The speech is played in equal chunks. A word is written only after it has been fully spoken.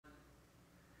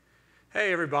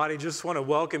Hey everybody, just want to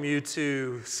welcome you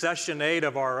to session 8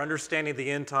 of our Understanding the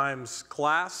End Times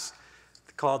class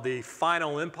called The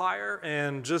Final Empire.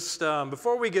 And just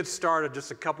before we get started, just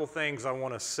a couple things I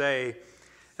want to say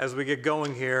as we get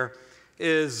going here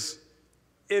is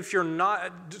if you're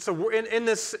not, so in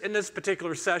this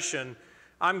particular session,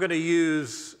 I'm going to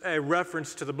use a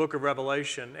reference to the book of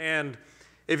Revelation. And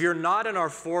if you're not in our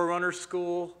Forerunner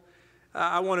School,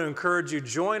 I want to encourage you,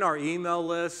 join our email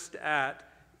list at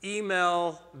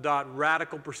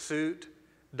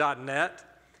email.radicalpursuit.net.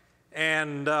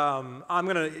 And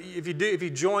if you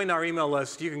join our email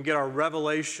list, you can get our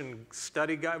Revelation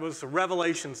study guide. Well,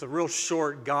 Revelation's a real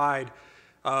short guide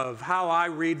of how I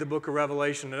read the book of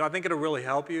Revelation, and I think it'll really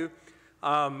help you.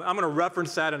 I'm going to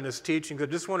reference that in this teaching, because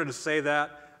I just wanted to say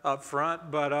that up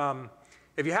front. But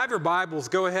if you have your Bibles,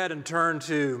 go ahead and turn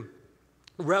to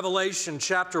Revelation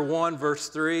chapter 1, verse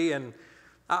 3, and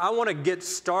I want to get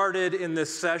started in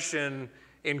this session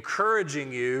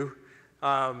encouraging you.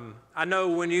 I know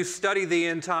when you study the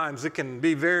end times, it can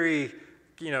be very,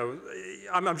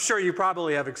 I'm sure you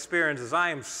probably have experiences.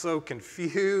 I am so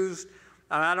confused.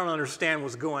 I don't understand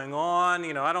what's going on.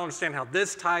 I don't understand how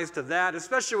this ties to that,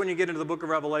 especially when you get into the book of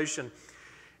Revelation.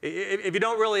 If you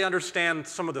don't really understand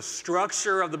some of the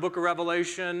structure of the book of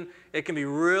Revelation, it can be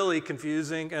really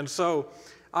confusing. And so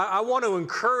I want to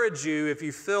encourage you, if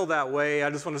you feel that way. I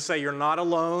just want to say you're not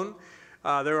alone.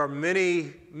 There are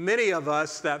many, many of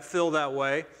us that feel that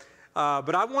way.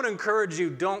 But I want to encourage you,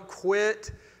 don't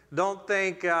quit. Don't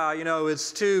think,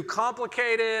 it's too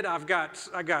complicated. I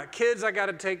got kids I got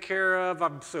to take care of.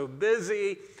 I'm so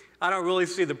busy. I don't really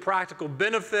see the practical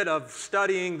benefit of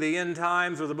studying the end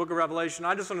times or the book of Revelation.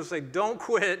 I just want to say, don't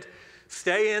quit.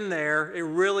 Stay in there. It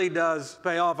really does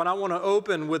pay off. And I want to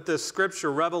open with this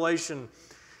scripture, Revelation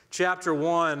chapter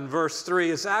 1, verse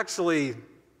 3. It's actually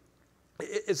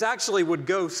would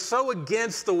go so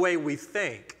against the way we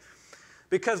think.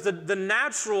 Because the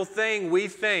natural thing we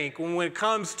think when it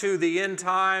comes to the end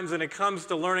times and it comes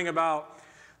to learning about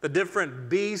the different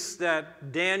beasts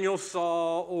that Daniel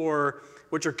saw, or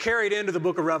which are carried into the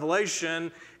book of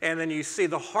Revelation, and then you see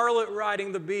the harlot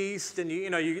riding the beast, and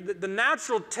the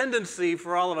natural tendency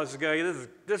for all of us to go,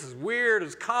 this is weird,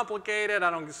 it's complicated, I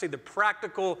don't see the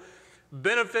practical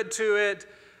benefit to it,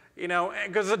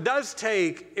 because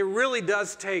it really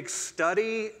does take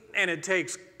study, and it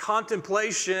takes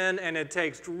contemplation, and it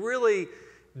takes really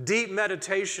deep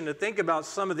meditation to think about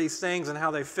some of these things and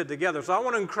how they fit together. So I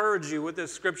want to encourage you with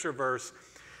this scripture verse.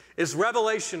 It's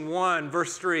Revelation 1,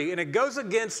 verse 3, and it goes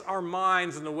against our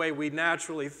minds and the way we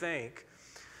naturally think.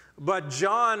 But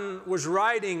John was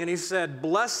writing, and he said,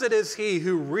 "Blessed is he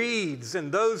who reads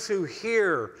and those who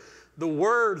hear the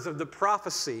words of the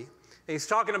prophecy." And he's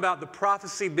talking about the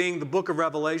prophecy being the book of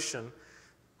Revelation.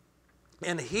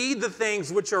 "And heed the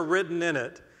things which are written in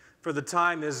it, for the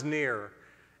time is near."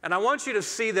 And I want you to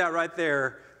see that right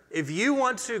there. If you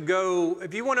want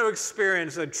to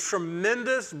experience a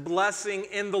tremendous blessing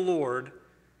in the Lord,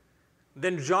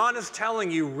 then John is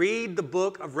telling you, read the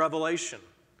book of Revelation.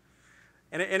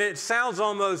 And it sounds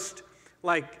almost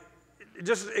like,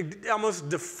 it almost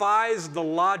defies the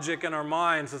logic in our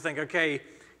minds to think, okay,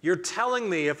 you're telling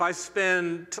me if I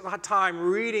spend time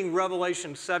reading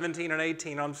Revelation 17 and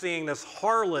 18, I'm seeing this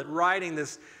harlot riding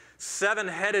this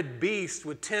 7-headed beast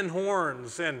with 10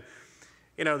 horns, and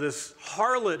this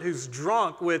harlot who's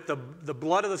drunk with the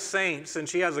blood of the saints, and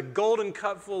she has a golden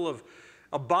cup full of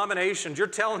abominations. You're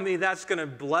telling me that's going to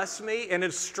bless me? And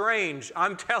it's strange.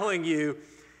 I'm telling you,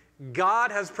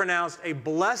 God has pronounced a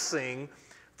blessing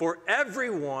for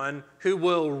everyone who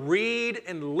will read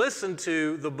and listen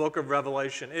to the book of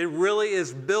Revelation. It really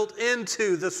is built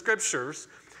into the scriptures,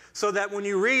 so that when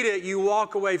you read it, you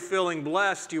walk away feeling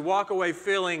blessed. You walk away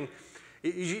feeling,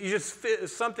 you just feel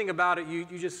something about it, you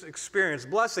just experience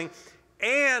blessing.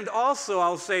 And also,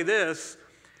 I'll say this,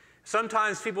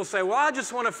 sometimes people say, well, I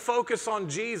just want to focus on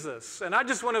Jesus, and I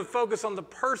just want to focus on the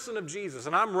person of Jesus.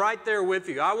 And I'm right there with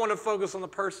you. I want to focus on the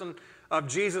person of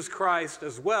Jesus Christ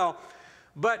as well.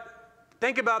 But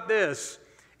think about this.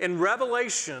 In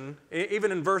Revelation,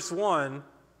 even in verse 1,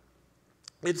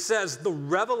 it says, the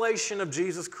revelation of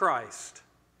Jesus Christ,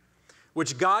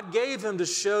 which God gave him to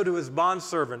show to his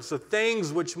bondservants, the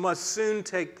things which must soon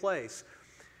take place.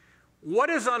 What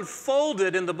is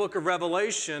unfolded in the book of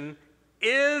Revelation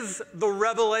is the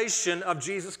revelation of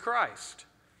Jesus Christ.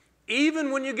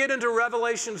 Even when you get into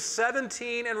Revelation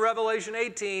 17 and Revelation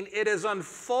 18, it is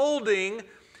unfolding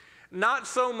not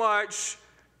so much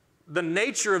the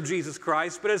nature of Jesus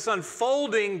Christ, but it's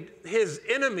unfolding his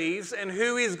enemies and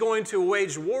who he's going to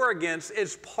wage war against.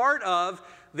 It's part of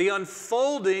the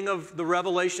unfolding of the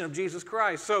revelation of Jesus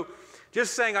Christ. So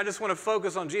just saying, I just want to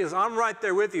focus on Jesus. I'm right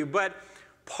there with you. But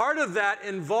part of that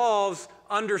involves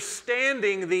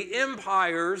understanding the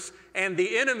empires and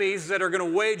the enemies that are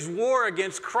going to wage war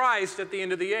against Christ at the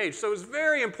end of the age. So it's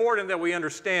very important that we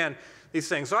understand these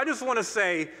things. So I just want to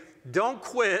say, don't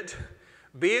quit.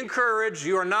 Be encouraged.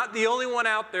 You are not the only one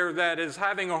out there that is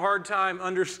having a hard time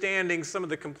understanding some of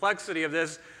the complexity of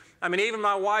this. I mean, even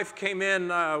my wife came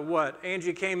in,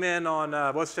 Angie came in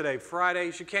on, what's today,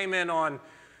 Friday? She came in on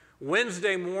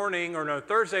Thursday morning,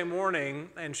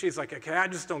 and she's like, okay, I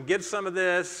just don't get some of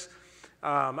this.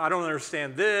 I don't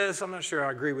understand this. I'm not sure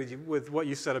I agree with you with what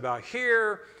you said about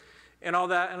here and all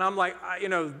that. And I'm like,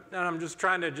 and I'm just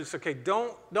trying to okay,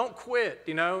 don't quit,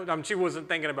 she wasn't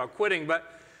thinking about quitting,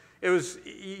 but it was,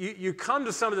 you come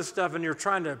to some of this stuff and you're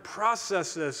trying to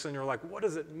process this and you're like, what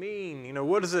does it mean?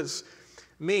 What does this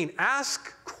mean?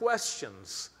 Ask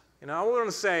questions. I want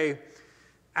to say,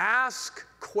 ask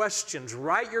questions.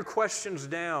 Write your questions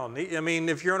down. I mean,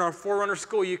 if you're in our Forerunner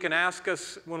School, you can ask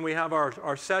us when we have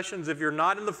our sessions. If you're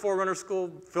not in the Forerunner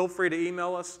School, feel free to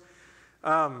email us.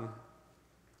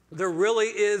 There really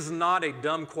is not a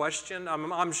dumb question.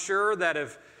 I'm sure that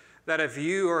if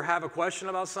you have a question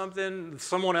about something,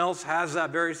 someone else has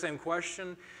that very same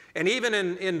question. And even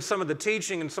in some of the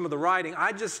teaching and some of the writing,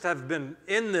 I just have been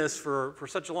in this for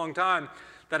such a long time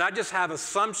that I just have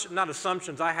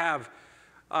I have,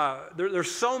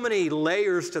 there's so many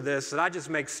layers to this that I just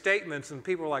make statements and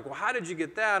people are like, well, how did you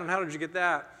get that and how did you get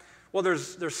that? Well,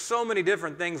 there's so many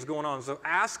different things going on. So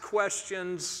ask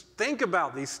questions, think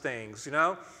about these things,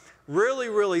 Really,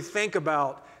 really think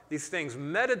about these things,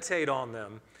 meditate on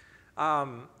them.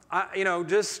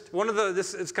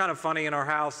 It's kind of funny in our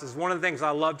house is one of the things I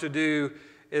love to do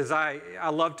is I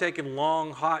love taking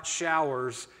long, hot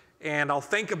showers, and I'll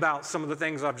think about some of the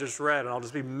things I've just read, and I'll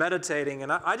just be meditating,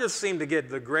 and I just seem to get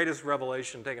the greatest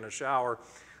revelation taking a shower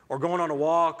or going on a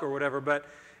walk or whatever. But,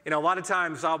 a lot of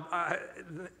times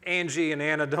Angie and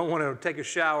Anna don't want to take a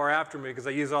shower after me because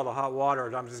I use all the hot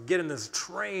water. I'm just getting this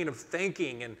train of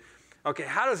thinking and, okay,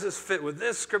 how does this fit with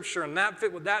this scripture and that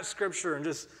fit with that scripture, and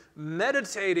just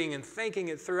meditating and thinking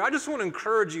it through. I just want to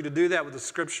encourage you to do that with the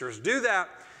scriptures. Do that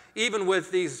even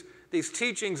with these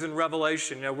teachings in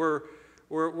Revelation.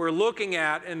 We're looking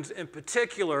at, in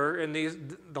particular, in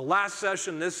the last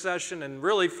session, this session, and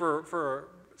really for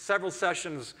several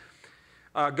sessions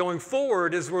going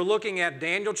forward, is we're looking at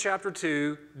Daniel chapter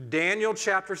 2, Daniel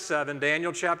chapter 7,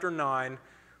 Daniel chapter 9,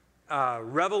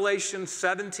 Revelation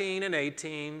 17 and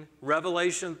 18,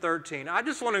 Revelation 13. I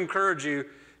just want to encourage you,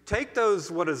 take those,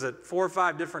 4 or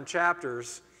 5 different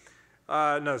chapters,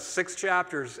 6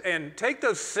 chapters, and take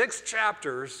those 6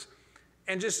 chapters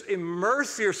and just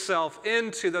immerse yourself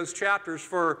into those chapters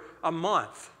for a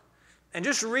month. And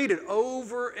just read it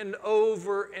over and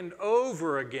over and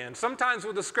over again. Sometimes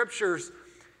with the scriptures,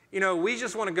 we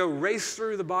just want to go race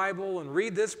through the Bible and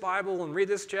read this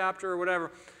chapter or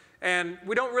whatever. And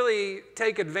we don't really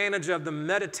take advantage of the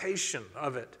meditation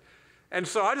of it. And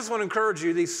so I just want to encourage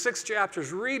you, these 6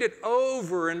 chapters, read it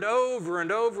over and over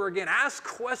and over again. Ask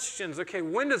questions. Okay,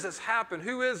 when does this happen?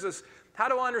 Who is this? How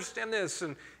do I understand this?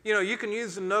 And, you can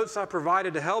use the notes I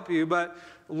provided to help you, but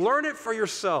learn it for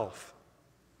yourself.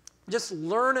 Just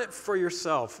learn it for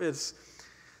yourself.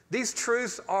 These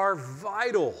truths are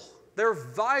vital. They're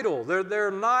vital.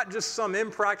 They're not just some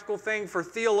impractical thing for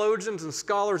theologians and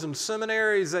scholars and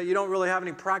seminaries that you don't really have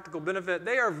any practical benefit.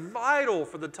 They are vital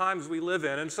for the times we live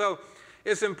in. And so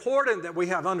it's important that we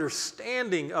have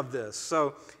understanding of this.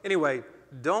 So anyway,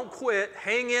 don't quit.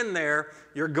 Hang in there.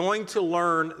 You're going to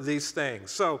learn these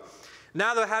things. So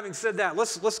now that having said that,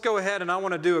 let's go ahead, and I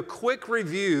want to do a quick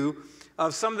review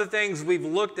of some of the things we've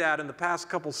looked at in the past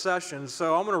couple sessions.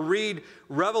 So I'm going to read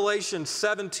Revelation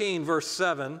 17, verse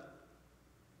 7.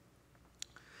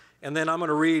 And then I'm going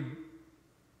to read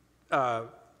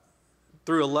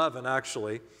through 11,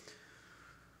 actually.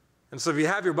 And so if you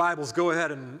have your Bibles, go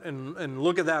ahead and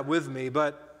look at that with me.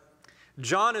 But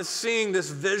John is seeing this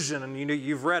vision, and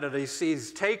you've read it.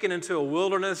 He's taken into a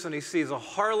wilderness, and he sees a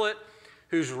harlot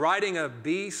who's riding a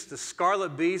beast, the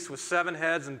scarlet beast with 7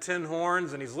 heads and 10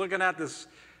 horns. And he's looking at this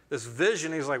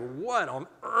vision. He's like, what on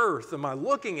earth am I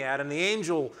looking at? And the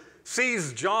angel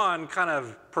sees John kind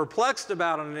of perplexed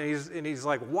about it, and he's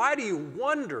like, why do you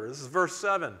wonder? This is verse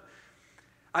 7.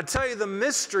 I tell you the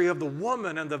mystery of the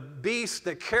woman and the beast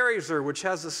that carries her, which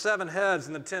has the 7 heads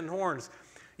and the 10 horns.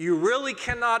 You really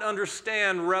cannot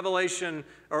understand Revelation,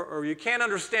 or you can't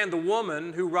understand the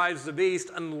woman who rides the beast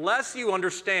unless you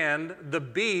understand the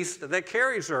beast that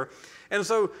carries her. And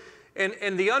so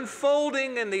And the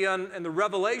unfolding and the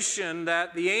revelation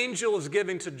that the angel is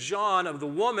giving to John of the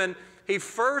woman, he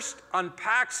first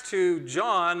unpacks to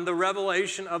John the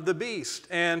revelation of the beast.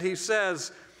 And he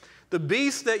says, the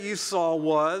beast that you saw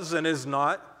was and is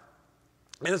not,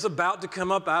 and is about to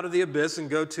come up out of the abyss and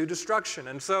go to destruction.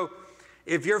 And so,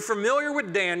 if you're familiar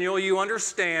with Daniel, you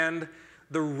understand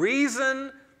the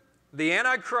reason the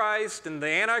Antichrist and the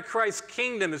Antichrist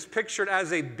kingdom is pictured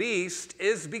as a beast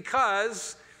is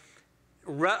because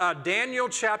Daniel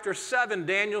chapter 7,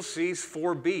 Daniel sees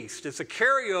 4 beasts. It's a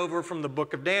carryover from the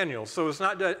book of Daniel. So it's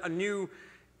not a new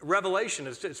revelation.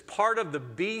 It's part of the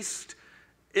beast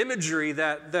imagery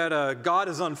that God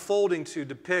is unfolding to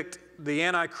depict the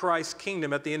Antichrist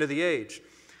kingdom at the end of the age.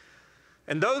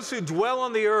 And those who dwell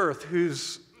on the earth,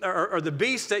 or the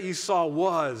beast that you saw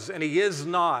was, and he is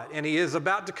not, and he is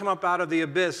about to come up out of the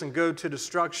abyss and go to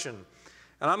destruction.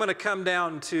 And I'm going to come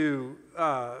down to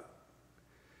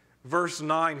verse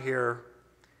 9 here.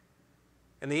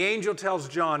 And the angel tells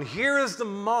John, here is the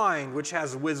mind which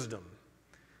has wisdom.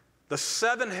 The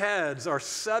 7 heads are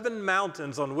 7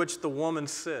 mountains on which the woman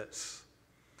sits.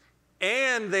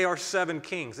 And they are 7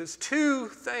 kings. It's 2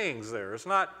 things there.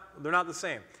 They're not the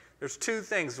same. There's 2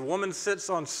 things. The woman sits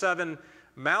on 7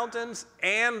 mountains,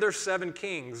 and there's 7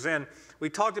 kings. And we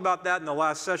talked about that in the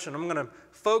last session. I'm going to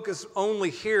focus only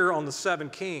here on the 7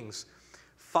 kings.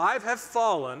 5 have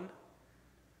fallen,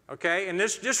 okay? And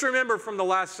this, just remember from the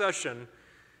last session,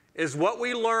 is what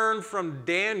we learned from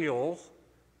Daniel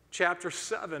chapter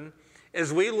 7,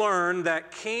 is we learned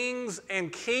that kings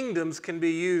and kingdoms can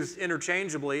be used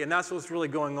interchangeably, and that's what's really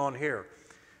going on here.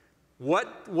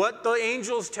 What the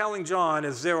angel is telling John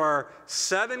is there are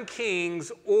 7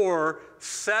 kings or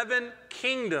 7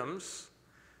 kingdoms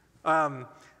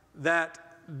that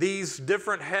these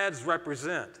different heads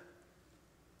represent.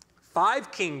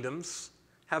 5 kingdoms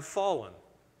have fallen.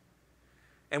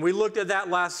 And we looked at that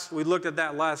last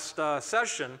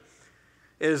session,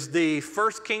 is the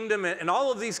first kingdom, and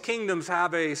all of these kingdoms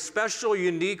have a special,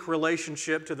 unique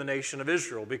relationship to the nation of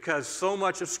Israel because so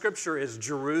much of Scripture is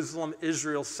Jerusalem,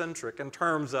 Israel-centric in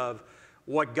terms of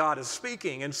what God is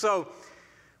speaking. And so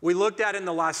we looked at in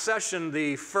the last session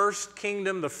the first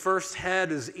kingdom, the first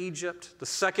head is Egypt. The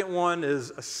second one is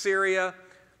Assyria.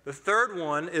 The third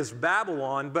one is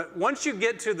Babylon. But once you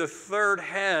get to the third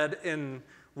head in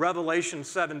Revelation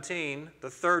 17, the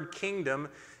third kingdom,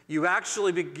 you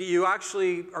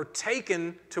actually are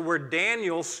taken to where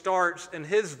Daniel starts in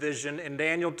his vision in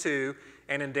Daniel 2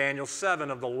 and in Daniel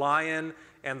 7 of the lion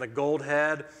and the gold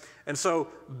head. And so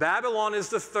Babylon is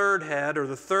the third head or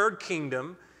the third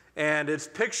kingdom, and it's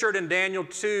pictured in Daniel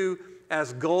 2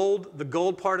 as gold. The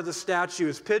gold part of the statue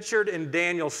is pictured in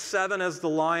Daniel 7 as the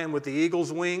lion with the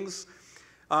eagle's wings.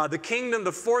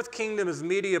 The fourth kingdom is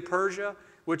Media-Persia,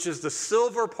 which is the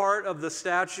silver part of the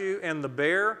statue and the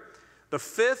bear. The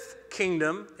 5th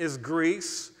kingdom is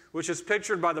Greece, which is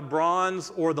pictured by the bronze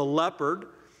or the leopard.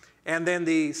 And then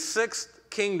the 6th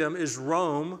kingdom is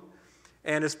Rome,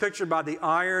 and is pictured by the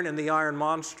iron and the iron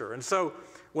monster. And so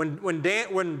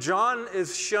when John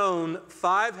is shown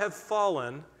 5 have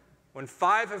fallen, when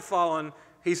 5 have fallen,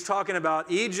 he's talking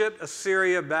about Egypt,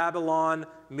 Assyria, Babylon,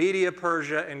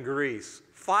 Media-Persia, and Greece.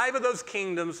 5 of those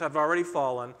kingdoms have already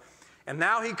fallen. And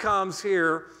now he comes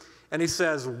here and he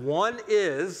says, one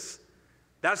is...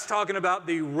 That's talking about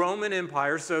the Roman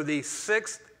Empire. So the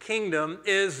 6th kingdom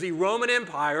is the Roman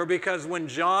Empire because when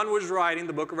John was writing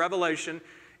the book of Revelation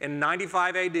in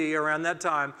 95 AD, around that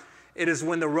time, it is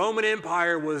when the Roman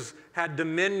Empire had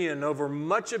dominion over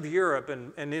much of Europe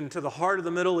and into the heart of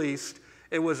the Middle East.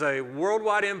 It was a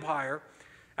worldwide empire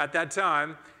at that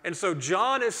time. And so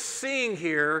John is seeing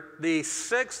here the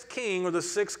 6th king or the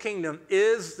 6th kingdom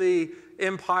is the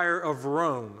empire of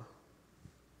Rome.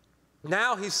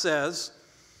 Now he says,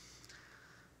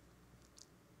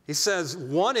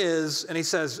 one is, and he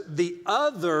says, the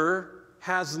other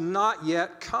has not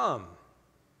yet come.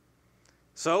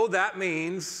 So that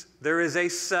means there is a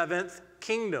 7th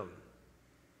kingdom.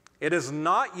 It has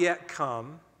not yet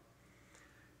come.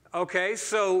 Okay,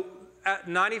 so at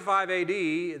 95 AD,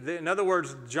 in other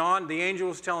words, John, the angel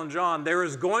was telling John, there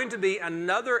is going to be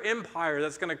another empire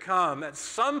that's going to come at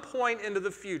some point into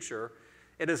the future.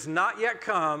 It has not yet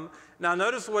come. Now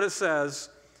notice what it says.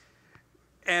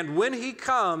 And when he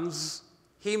comes,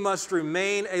 he must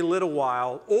remain a little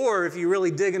while. Or if you really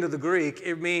dig into the Greek,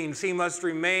 it means he must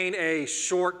remain a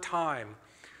short time.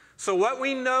 So what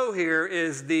we know here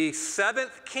is the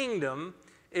 7th kingdom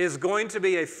is going to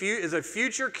be a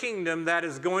future kingdom that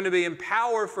is going to be in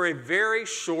power for a very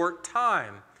short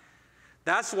time.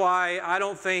 That's why I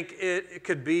don't think it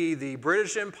could be the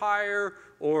British Empire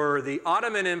or the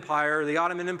Ottoman Empire. The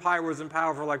Ottoman Empire was in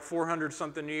power for like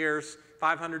 400-something years,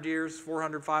 500 years,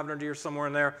 400, 500 years, somewhere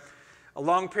in there. A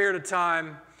long period of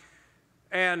time.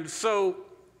 And so,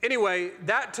 anyway,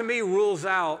 that to me rules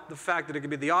out the fact that it could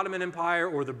be the Ottoman Empire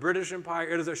or the British Empire.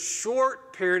 It is a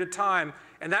short period of time,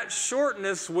 and that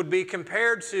shortness would be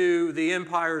compared to the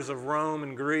empires of Rome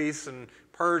and Greece and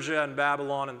Persia and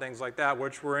Babylon and things like that,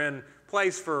 which were in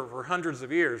place for hundreds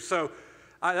of years. So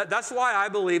that's why I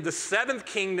believe the seventh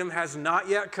kingdom has not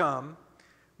yet come,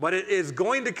 but it is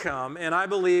going to come, and I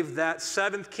believe that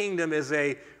seventh kingdom is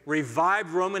a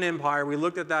revived Roman Empire. We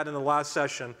looked at that in the last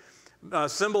session,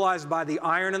 symbolized by the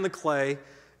iron and the clay,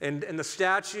 and the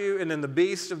statue, and then the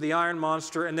beast of the iron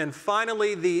monster, and then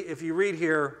finally, if you read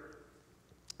here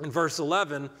in verse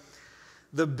 11,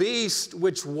 the beast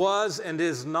which was and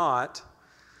is not.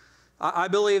 I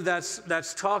believe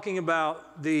that's talking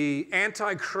about the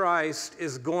antichrist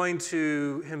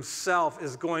himself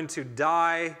is going to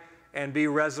die and be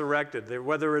resurrected.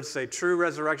 Whether it's a true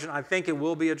resurrection, I think it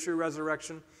will be a true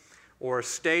resurrection, or a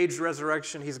staged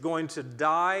resurrection. He's going to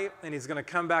die and he's going to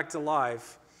come back to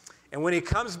life. And when he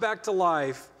comes back to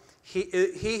life,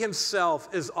 he himself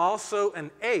is also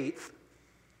an eighth.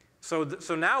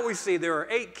 So now we see there are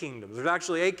 8 kingdoms. There's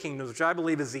actually 8 kingdoms, which I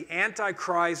believe is the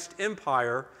Antichrist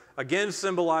empire, again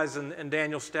symbolized in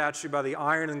Daniel's statue by the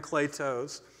iron and clay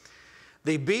toes.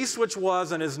 The beast which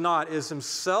was and is not is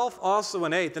himself also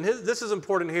an eighth. And this is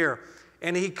important here.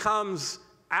 And he comes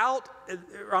out,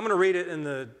 I'm going to read it in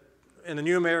the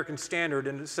New American Standard,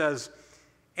 and it says,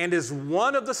 and is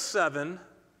one of the 7,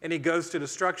 and he goes to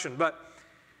destruction. But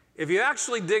if you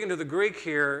actually dig into the Greek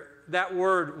here, that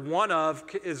word one of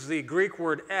is the Greek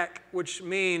word ek, which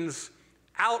means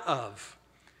out of.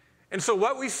 And so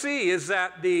what we see is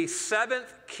that the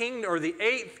 7th kingdom, or the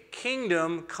 8th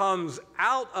kingdom, comes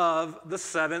out of the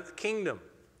 7th kingdom.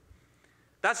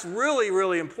 That's really,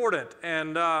 really important.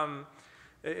 And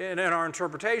in our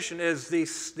interpretation is the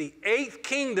 8th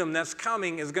kingdom that's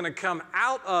coming is going to come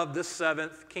out of the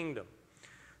 7th kingdom.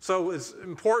 So it's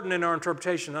important in our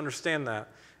interpretation to understand that.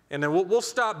 And then we'll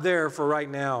stop there for right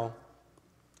now.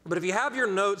 But if you have your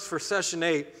notes for session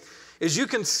 8, as you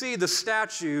can see, the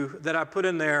statue that I put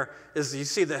in there is, you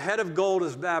see the head of gold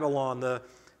is Babylon, the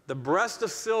breast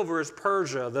of silver is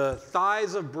Persia, the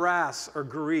thighs of brass are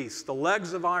Greece, the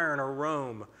legs of iron are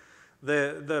Rome.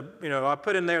 I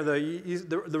put in there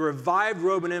the revived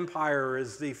Roman Empire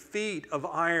is the feet of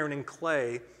iron and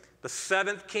clay, the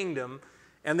 7th kingdom,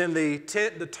 and then the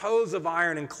toes of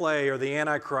iron and clay are the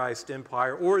Antichrist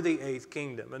empire or the 8th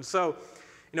kingdom. And so,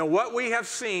 what we have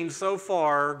seen so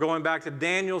far, going back to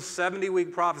Daniel's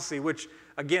 70-week prophecy, which,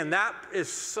 again, that is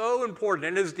so important,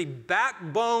 and is the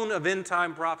backbone of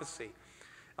end-time prophecy.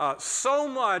 So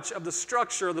much of the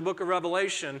structure of the book of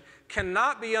Revelation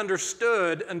cannot be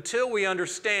understood until we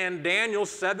understand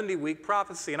Daniel's 70-week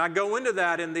prophecy. And I go into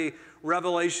that in the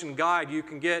Revelation guide you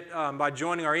can get by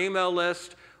joining our email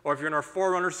list, or if you're in our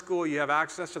Forerunner School, you have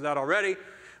access to that already.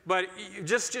 But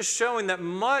just showing that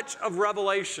much of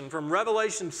Revelation, from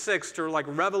Revelation 6 to like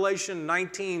Revelation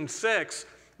 19:6,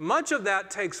 much of that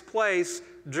takes place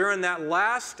during that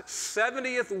last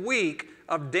 70th week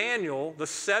of Daniel, the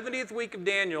 70th week of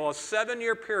Daniel, a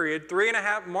 7-year period,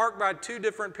 3.5, marked by 2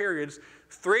 different periods,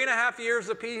 3.5 years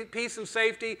of peace and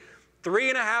safety,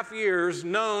 3.5 years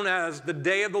known as the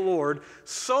day of the Lord.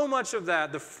 So much of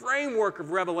that, the framework of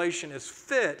Revelation, is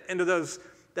fit into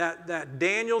that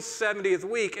Daniel's 70th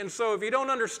week. And so if you don't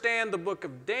understand the book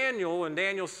of Daniel and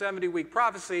Daniel's 70-week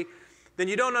prophecy, then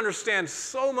you don't understand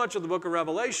so much of the book of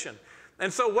Revelation.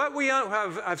 And so what we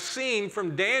have seen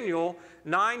from Daniel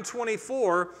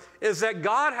 9:24 is that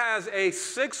God has a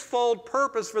 6-fold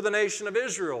purpose for the nation of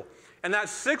Israel. And that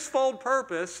 6-fold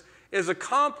purpose is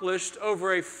accomplished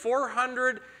over a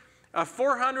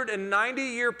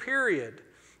 490-year period.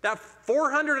 That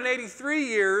 483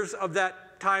 years of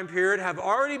that time period have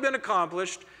already been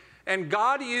accomplished, and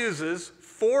God uses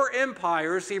 4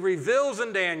 empires he reveals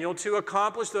in Daniel to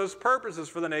accomplish those purposes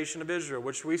for the nation of Israel,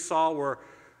 which we saw were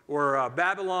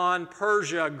Babylon,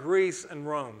 Persia, Greece, and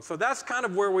Rome. So that's kind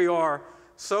of where we are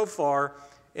so far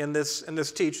in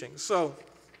this teaching. So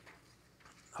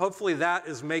hopefully that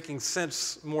is making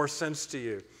more sense to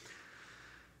you.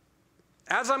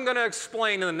 As I'm going to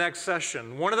explain in the next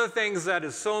session, one of the things that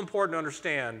is so important to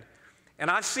understand, and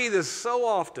I see this so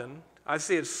often,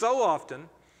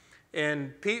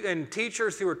 in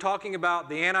teachers who are talking about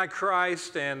the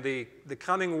Antichrist and the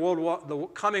coming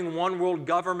one world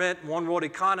government, one world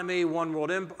economy, one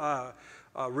world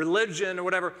religion or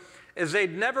whatever, is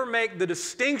they'd never make the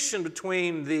distinction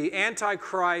between the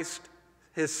Antichrist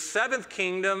his seventh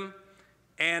kingdom,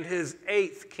 and his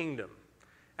eighth kingdom.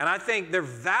 And I think they're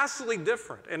vastly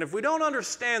different. And if we don't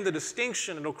understand the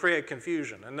distinction, it'll create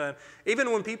confusion. And then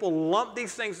even when people lump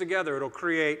these things together, it'll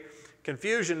create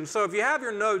confusion. So if you have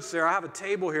your notes there, I have a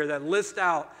table here that lists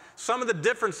out some of the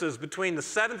differences between the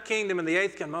seventh kingdom and the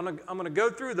eighth kingdom. I'm going to go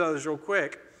through those real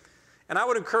quick. And I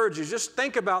would encourage you, just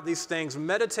think about these things,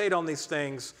 meditate on these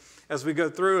things as we go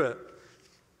through it.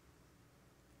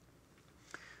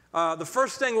 The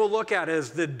first thing we'll look at is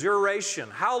the duration.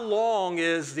 How long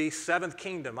is the seventh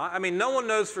kingdom? I mean, no one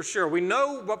knows for sure. We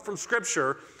know from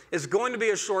Scripture it's going to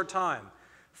be a short time.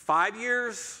 5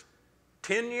 years,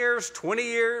 10 years, 20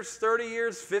 years, 30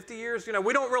 years, 50 years. You know,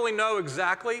 we don't really know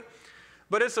exactly,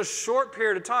 but it's a short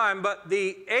period of time. But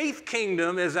the eighth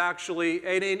kingdom is actually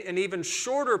an even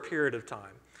shorter period of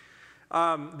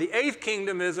time. The eighth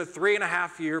kingdom is a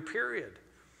 3.5-year period.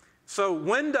 So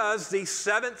when does the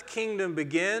seventh kingdom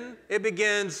begin? It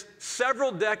begins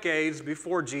several decades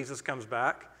before Jesus comes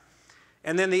back.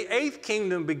 And then the eighth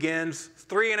kingdom begins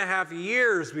 3.5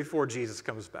 years before Jesus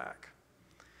comes back.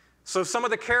 So some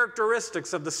of the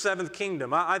characteristics of the seventh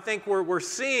kingdom, I think we're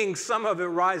seeing some of it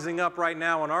rising up right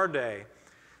now in our day.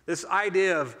 This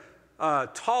idea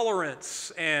of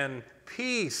tolerance and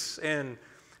peace and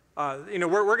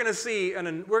we're going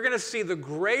to see the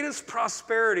greatest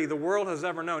prosperity the world has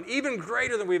ever known, even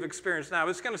greater than we've experienced now.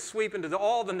 It's going to sweep into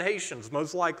all the nations,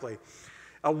 most likely.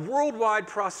 A worldwide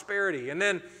prosperity. And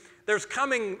then there's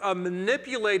coming a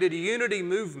manipulated unity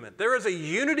movement. There is a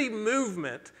unity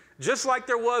movement, just like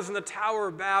there was in the Tower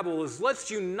of Babel, is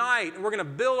let's unite and we're going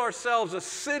to build ourselves a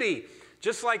city,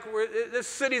 just like this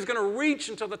city is going to reach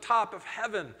until the top of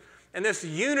heaven. And this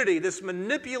unity, this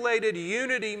manipulated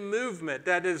unity movement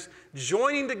that is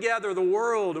joining together the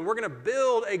world, and we're going to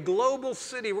build a global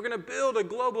city, we're going to build a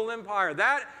global empire.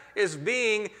 That is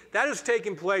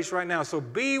taking place right now. So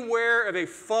beware of a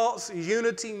false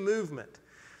unity movement.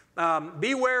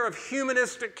 Beware of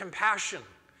humanistic compassion.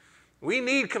 We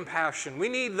need compassion. We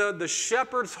need the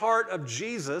shepherd's heart of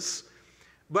Jesus.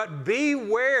 But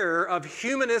beware of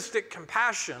humanistic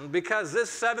compassion, because this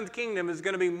seventh kingdom is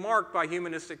going to be marked by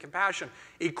humanistic compassion.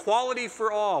 Equality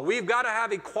for all. We've got to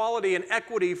have equality and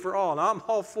equity for all. And I'm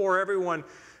all for everyone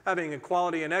having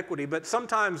equality and equity, but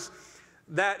sometimes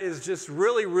that is just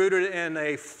really rooted in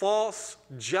a false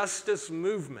justice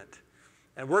movement.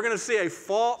 And we're going to see a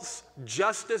false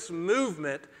justice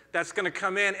movement that's going to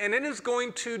come in, and it is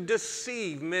going to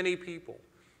deceive many people.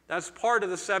 That's part of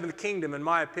the seventh kingdom, in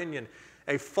my opinion.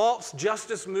 A false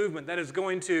justice movement that is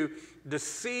going to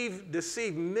deceive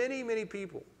many, many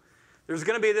people. There's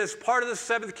going to be this part of the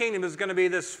seventh kingdom is going to be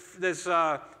this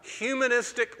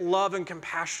humanistic love and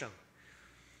compassion.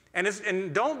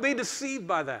 And don't be deceived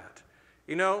by that.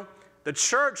 You know, the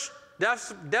church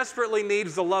desperately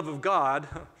needs the love of God.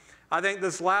 I think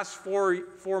this last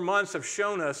four months have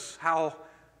shown us how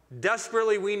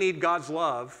desperately we need God's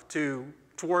love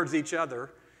towards each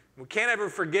other. We can't ever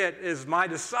forget is my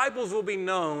disciples will be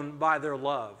known by their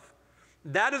love.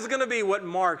 That is going to be what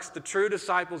marks the true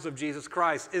disciples of Jesus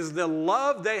Christ, is the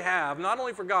love they have, not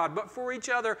only for God, but for each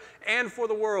other and for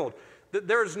the world.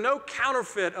 There is no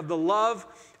counterfeit of the love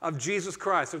of Jesus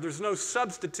Christ. There's no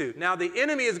substitute. Now, the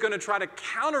enemy is going to try to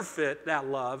counterfeit that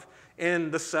love in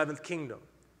the seventh kingdom.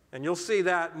 And you'll see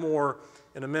that more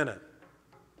in a minute.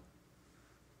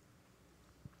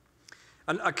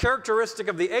 A characteristic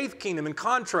of the eighth kingdom, in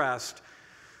contrast,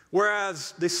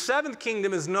 whereas the seventh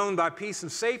kingdom is known by peace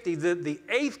and safety, the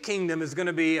eighth kingdom is going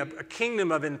to be a kingdom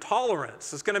of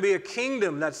intolerance. It's going to be a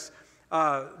kingdom that's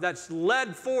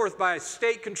led forth by a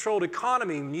state-controlled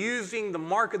economy using the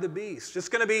mark of the beast. It's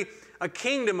going to be a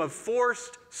kingdom of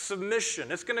forced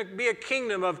submission. It's going to be a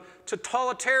kingdom of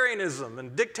totalitarianism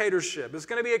and dictatorship. It's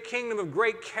going to be a kingdom of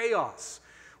great chaos.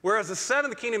 Whereas the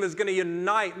seventh kingdom is going to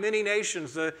unite many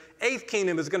nations, the eighth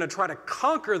kingdom is going to try to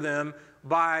conquer them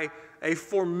by a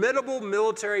formidable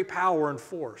military power and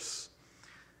force.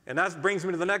 And that brings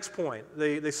me to the next point.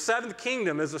 The seventh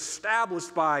kingdom is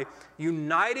established by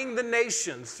uniting the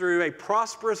nations through a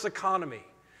prosperous economy.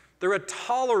 They're a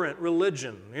tolerant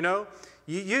religion, you know.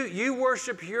 You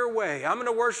worship your way. I'm going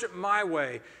to worship my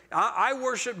way. I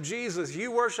worship Jesus.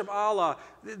 You worship Allah.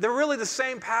 They're really the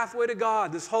same pathway to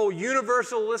God, this whole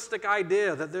universalistic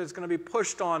idea that there's going to be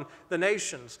pushed on the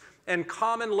nations and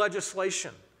common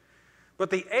legislation.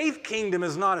 But the eighth kingdom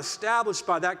is not established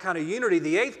by that kind of unity.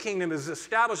 The eighth kingdom is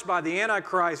established by the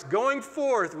Antichrist going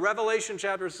forth, Revelation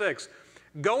chapter 6,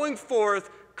 going forth,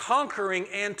 conquering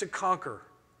and to conquer.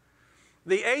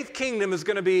 The eighth kingdom is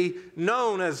going to be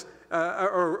known as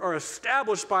or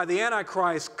established by the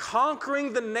Antichrist,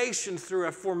 conquering the nations through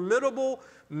a formidable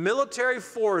military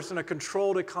force and a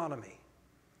controlled economy.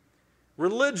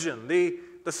 Religion, the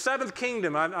seventh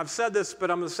kingdom, I've said this,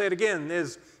 but I'm going to say it again,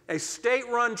 is a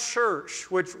state-run church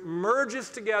which merges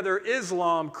together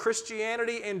Islam,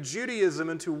 Christianity, and Judaism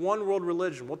into one world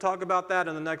religion. We'll talk about that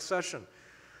in the next session.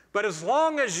 But as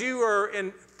long as you are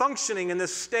functioning in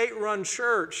this state-run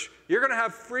church, you're going to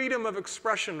have freedom of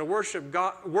expression to worship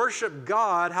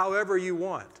God however you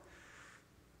want.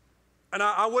 And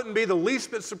I wouldn't be the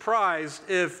least bit surprised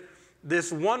if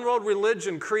this one world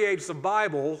religion creates a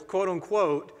Bible, quote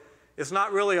unquote. It's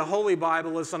not really a holy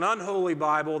Bible, it's an unholy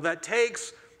Bible that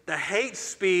takes the hate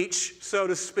speech, so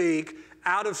to speak,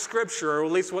 out of Scripture, or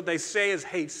at least what they say is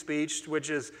hate speech, which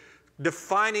is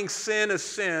defining sin as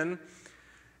sin,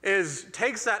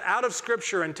 takes that out of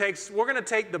Scripture and we're going to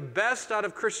take the best out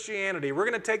of Christianity, we're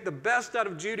going to take the best out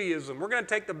of Judaism, we're going to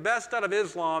take the best out of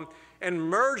Islam and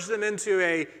merge them into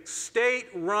a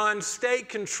state-run,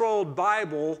 state-controlled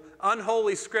Bible,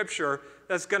 unholy Scripture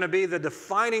that's going to be the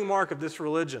defining mark of this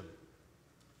religion.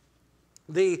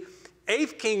 The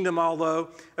eighth kingdom,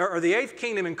 the eighth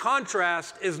kingdom in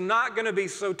contrast, is not going to be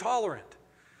so tolerant.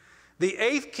 The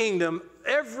eighth kingdom,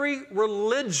 every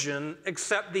religion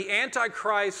except the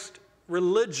antichrist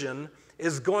religion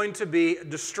is going to be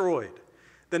destroyed.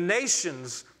 The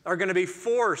nations are going to be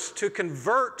forced to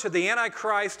convert to the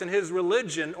antichrist and his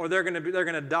religion, or they're going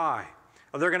to die,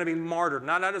 or they're going to be martyred.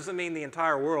 Now, that doesn't mean the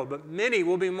entire world, but many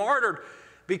will be martyred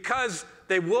because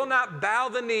they will not bow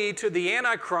the knee to the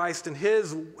antichrist and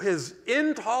his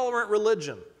intolerant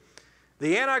religion.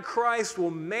 The antichrist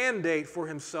will mandate for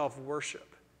himself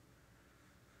worship.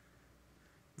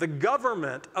 The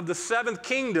government of the seventh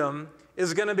kingdom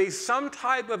is going to be some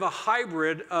type of a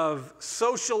hybrid of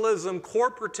socialism,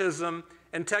 corporatism,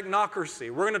 and technocracy.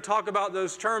 We're going to talk about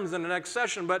those terms in the next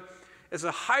session, but it's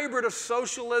a hybrid of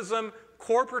socialism,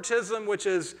 corporatism, which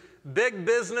is big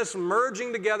business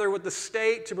merging together with the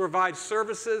state to provide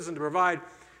services and to provide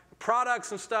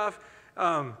products and stuff,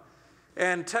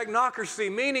 and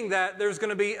technocracy, meaning that there's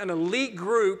going to be an elite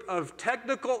group of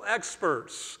technical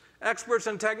experts, experts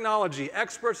in technology,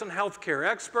 experts in healthcare,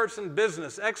 experts in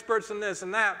business, experts in this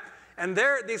and that, and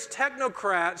these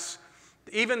technocrats,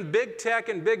 even big tech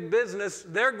and big business,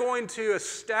 they're going to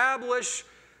establish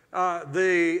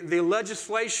the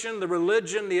legislation, the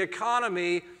religion, the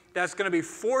economy that's going to be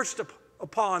forced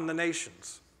upon the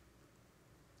nations.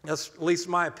 That's at least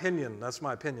my opinion. That's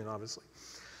my opinion, obviously.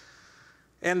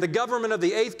 And the government of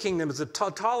the eighth kingdom is a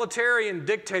totalitarian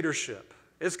dictatorship.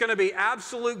 It's going to be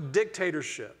absolute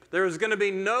dictatorship. There is going to be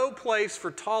no place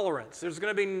for tolerance. There's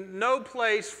going to be no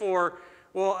place for,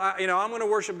 well, I'm going to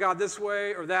worship God this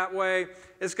way or that way.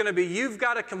 It's going to be, you've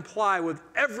got to comply with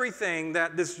everything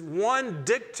that this one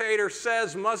dictator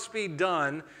says must be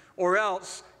done, or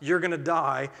else you're going to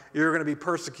die, you're going to be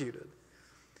persecuted.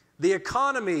 The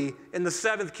economy in the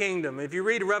seventh kingdom, if you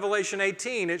read Revelation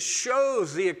 18, it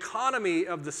shows the economy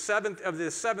of the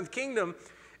seventh kingdom,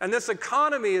 and this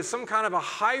economy is some kind of a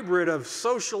hybrid of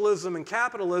socialism and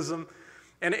capitalism,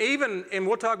 and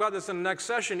we'll talk about this in the next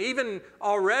session, even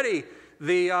already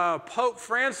the Pope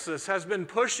Francis has been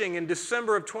pushing in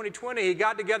December of 2020, he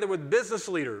got together with business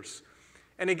leaders,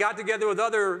 and he got together with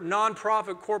other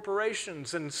nonprofit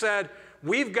corporations and said,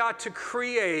 we've got to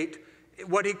create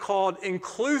what he called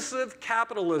inclusive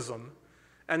capitalism,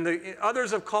 and the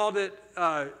others have called it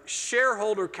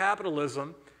shareholder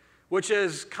capitalism, which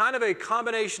is kind of a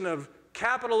combination of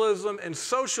capitalism and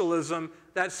socialism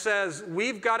that says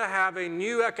we've got to have a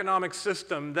new economic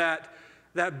system that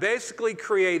basically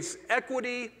creates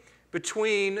equity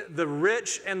between the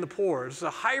rich and the poor. It's a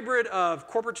hybrid of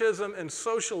corporatism and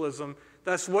socialism.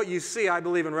 That's what you see, I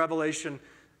believe, in Revelation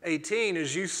 18,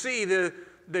 is you see the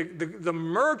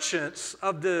merchants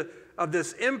of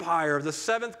this empire, of the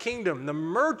seventh kingdom. The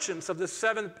merchants of the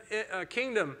seventh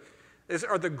kingdom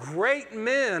are the great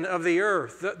men of the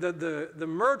earth. The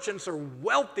merchants are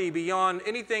wealthy beyond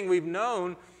anything we've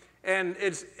known,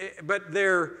 but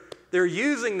they're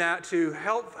using that to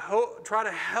try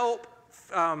to help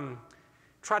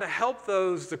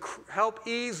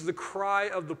ease the cry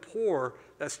of the poor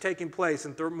that's taking place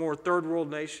in more third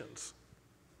world nations.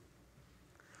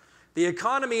 The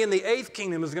economy in the eighth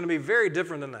kingdom is going to be very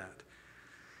different than that.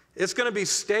 It's going to be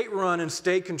state-run and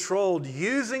state-controlled,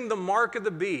 using the mark of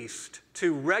the beast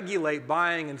to regulate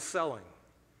buying and selling.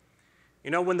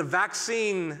 You know, when the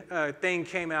vaccine thing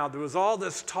came out, there was all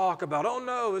this talk about, oh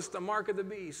no, it's the mark of the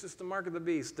beast, it's the mark of the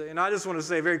beast. And I just want to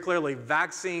say very clearly,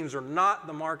 vaccines are not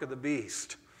the mark of the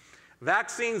beast.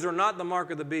 Vaccines are not the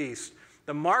mark of the beast.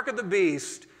 The mark of the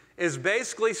beast is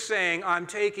basically saying, I'm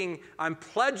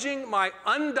pledging my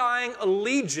undying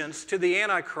allegiance to the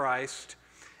Antichrist,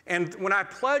 And when I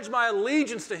pledge my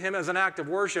allegiance to him as an act of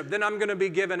worship, then I'm going to be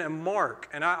given a mark.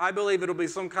 And I believe it'll be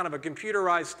some kind of a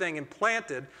computerized thing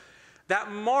implanted.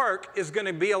 That mark is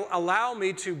going to allow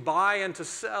me to buy and to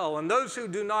sell. And those who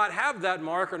do not have that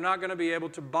mark are not going to be able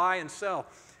to buy and sell.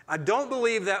 I don't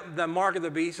believe that the mark of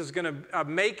the beast is going to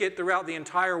make it throughout the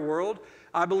entire world.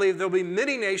 I believe there'll be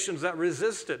many nations that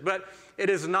resist it. But it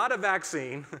is not a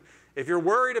vaccine. If you're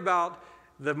worried about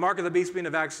the mark of the beast being a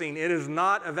vaccine, it is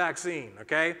not a vaccine,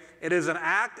 okay? It is an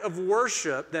act of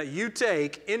worship that you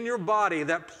take in your body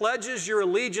that pledges your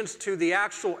allegiance to the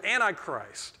actual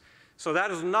antichrist. So that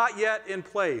is not yet in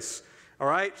place, all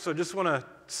right? So just want to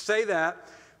say that.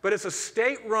 But it's a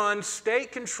state-run,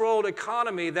 state-controlled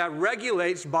economy that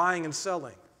regulates buying and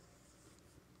selling.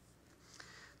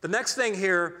 The next thing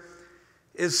here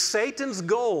is Satan's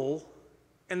goal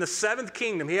in the seventh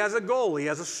kingdom. He has a goal. He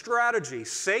has a strategy.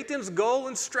 Satan's goal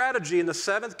and strategy in the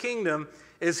seventh kingdom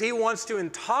is he wants to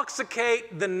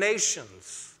intoxicate the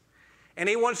nations. And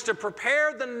he wants to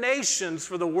prepare the nations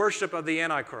for the worship of the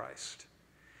Antichrist.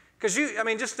 Because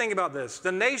just think about this.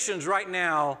 The nations right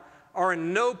now are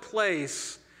in no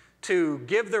place to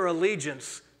give their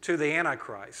allegiance to the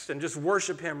Antichrist and just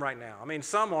worship him right now.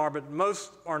 Some are, but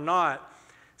most are not.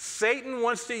 Satan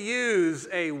wants to use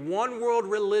a one-world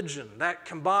religion that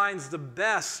combines the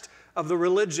best of the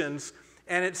religions.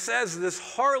 And it says this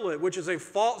harlot, which is a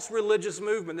false religious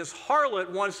movement, this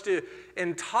harlot wants to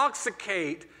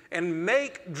intoxicate and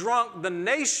make drunk the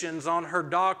nations on her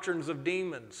doctrines of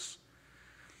demons.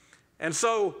 And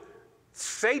so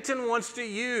Satan wants to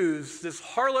use this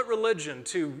harlot religion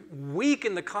to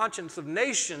weaken the conscience of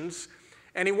nations,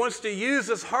 and he wants to use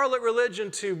this harlot religion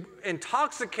to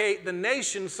intoxicate the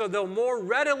nations so they'll more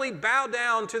readily bow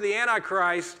down to the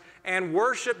Antichrist and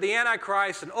worship the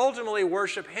Antichrist and ultimately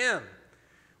worship him,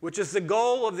 which is the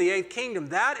goal of the eighth kingdom.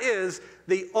 That is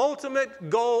the ultimate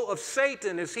goal of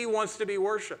Satan, is he wants to be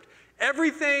worshiped.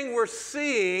 Everything we're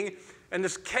seeing in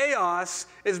this chaos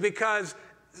is because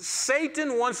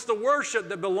Satan wants the worship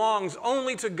that belongs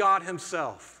only to God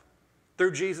himself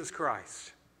through Jesus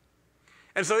Christ.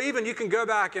 And so even you can go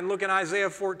back and look in Isaiah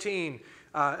 14,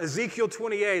 Ezekiel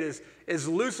 28 is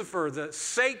Lucifer, the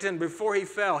Satan before he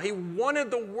fell. He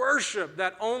wanted the worship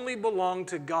that only belonged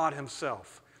to God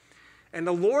himself. And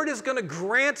the Lord is going to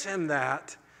grant him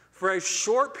that for a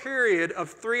short period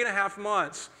of 3.5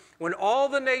 months when all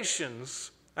the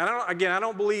nations, I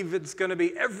don't believe it's going to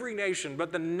be every nation,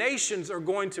 but the nations are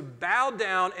going to bow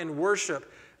down and worship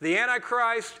the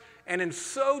Antichrist. And in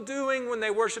so doing, when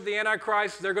they worship the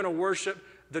Antichrist, they're going to worship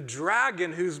the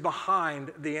dragon who's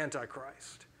behind the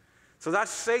Antichrist. So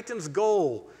that's Satan's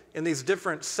goal in these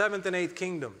different seventh and eighth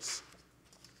kingdoms.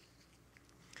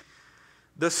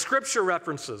 The scripture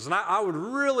references, and I would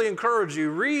really encourage you,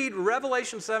 read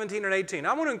Revelation 17 and 18.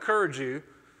 I want to encourage you,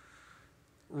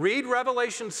 read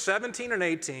Revelation 17 and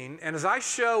 18, and as I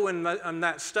show in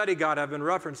that study guide I've been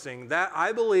referencing, that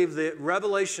I believe that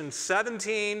Revelation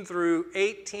 17 through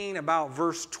 18, about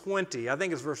verse 20, I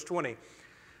think it's verse 20,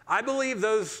 I believe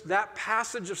that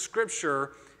passage of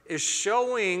Scripture is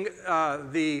showing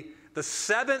the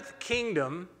seventh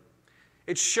kingdom.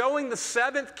 It's showing the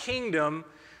seventh kingdom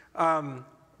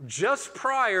just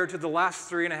prior to the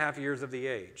last 3.5 years of the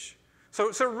age. So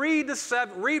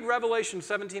read Revelation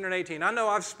 17 and 18. I know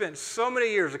I've spent so many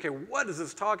years, okay, what is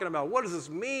this talking about? What does this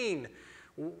mean?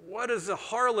 What is the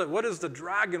harlot? What is the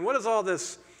dragon? What is all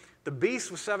this, the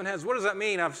beast with 7 heads? What does that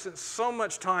mean? I've spent so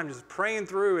much time just praying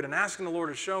through it and asking the Lord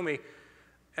to show me.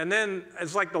 And then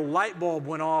it's like the light bulb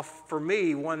went off for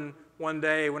me one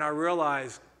day when I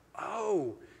realized,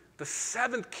 oh, the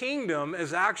seventh kingdom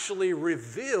is actually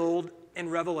revealed in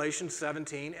Revelation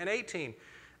 17 and 18.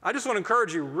 I just want to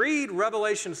encourage you, read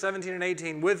Revelation 17 and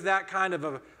 18 with that kind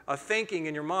of a thinking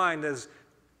in your mind, as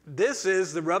this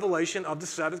is the revelation of the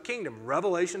seventh kingdom,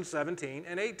 Revelation 17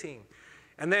 and 18.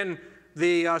 And then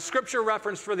the scripture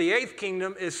reference for the eighth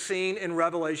kingdom is seen in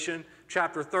Revelation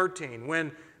chapter 13,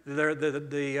 when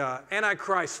the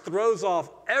Antichrist throws off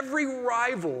every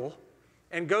rival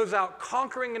and goes out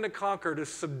conquering and to conquer to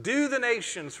subdue the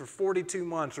nations for 42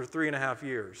 months or 3.5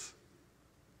 years.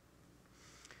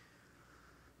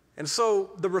 And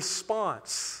so the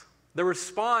response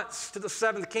to the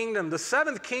seventh kingdom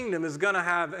is going to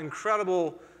have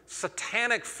incredible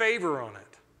satanic favor on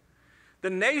it. The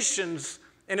nations,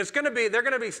 and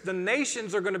the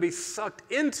nations are going to be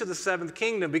sucked into the seventh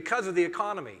kingdom because of the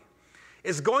economy.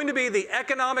 It's going to be the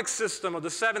economic system of the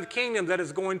seventh kingdom that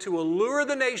is going to allure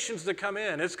the nations to come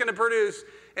in. It's going to produce,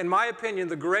 in my opinion,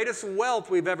 the greatest wealth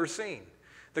we've ever seen.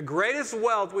 The greatest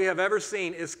wealth we have ever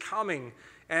seen is coming.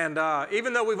 And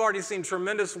even though we've already seen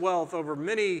tremendous wealth over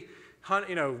many,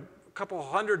 couple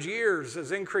hundred years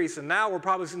has increased, and now we're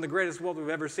probably seeing the greatest wealth we've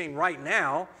ever seen right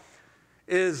now,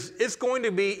 is it's going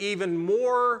to be even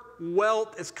more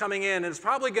wealth is coming in, and it's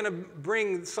probably going to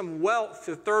bring some wealth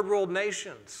to third world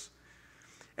nations.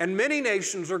 And many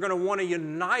nations are going to want to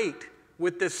unite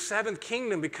with this seventh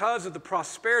kingdom because of the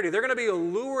prosperity. They're going to be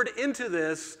allured into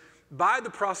this by the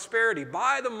prosperity,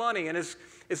 by the money, and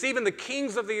it's even the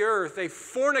kings of the earth. They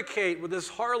fornicate with this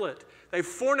harlot. They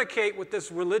fornicate with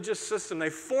this religious system. They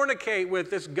fornicate with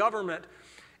this government.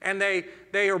 And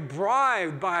they are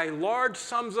bribed by large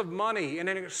sums of money. And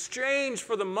in exchange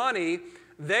for the money,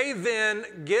 they then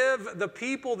give the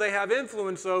people they have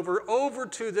influence over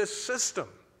to this system.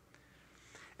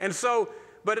 And so,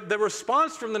 but the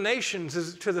response from the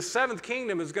nations to the seventh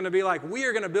kingdom is going to be like, we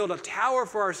are going to build a tower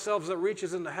for ourselves that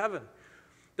reaches into heaven.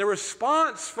 The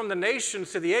response from the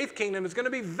nations to the eighth kingdom is going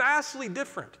to be vastly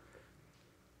different.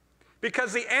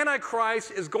 Because the Antichrist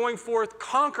is going forth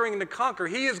conquering to conquer.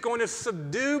 He is going to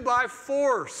subdue by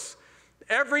force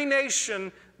every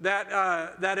nation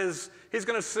he's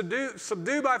going to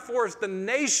subdue by force the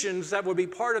nations that would be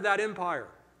part of that empire.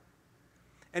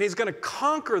 And he's going to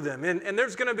conquer them. And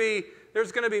there's going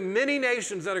to be many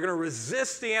nations that are going to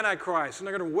resist the Antichrist, and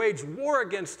they're going to wage war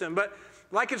against him. But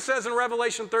like it says in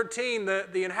Revelation 13,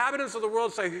 the inhabitants of the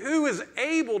world say, who is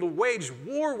able to wage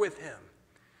war with him?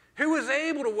 Who is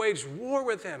able to wage war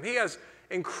with him? He has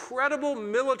incredible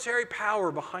military power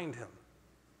behind him.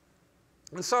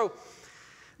 And so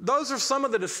those are some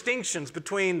of the distinctions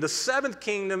between the seventh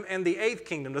kingdom and the eighth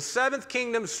kingdom. The seventh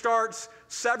kingdom starts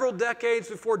several decades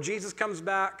before Jesus comes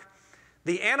back.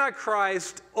 The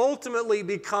Antichrist ultimately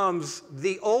becomes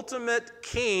the ultimate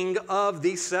king of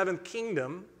the seventh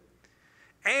kingdom.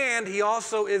 And he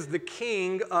also is the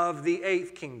king of the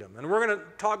eighth kingdom. And we're going to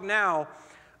talk now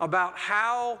about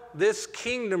how this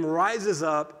kingdom rises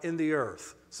up in the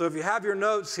earth. So if you have your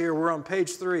notes here, we're on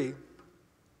page 3.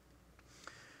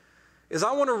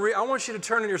 I want you to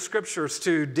turn in your scriptures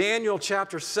to Daniel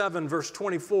chapter 7, verse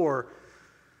 24.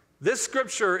 This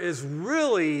scripture is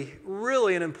really,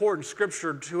 really an important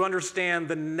scripture to understand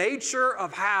the nature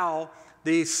of how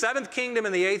the seventh kingdom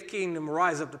and the eighth kingdom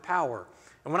rise up to power.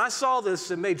 And when I saw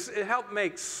this, it helped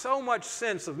make so much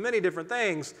sense of many different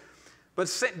things.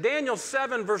 But Daniel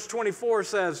 7, verse 24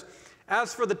 says,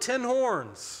 as for the 10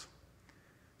 horns.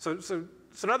 So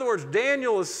in other words,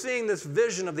 Daniel is seeing this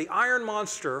vision of the iron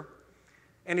monster,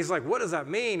 and he's like, what does that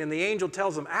mean? And the angel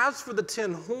tells him, as for the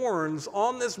 10 horns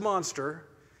on this monster,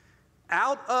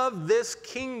 out of this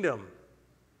kingdom,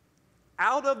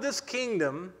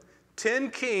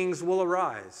 10 kings will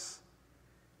arise,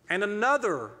 and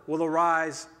another will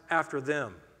arise after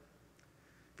them.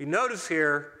 If you notice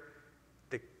here,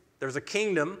 there's a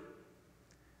kingdom,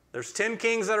 there's 10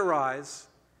 kings that arise,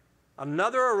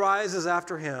 another arises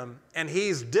after him, and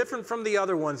he's different from the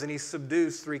other ones, and he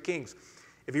subdues 3 kings.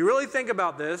 If you really think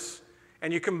about this,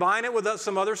 and you combine it with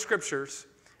some other scriptures,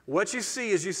 what you see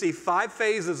is 5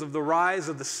 phases of the rise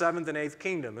of the seventh and eighth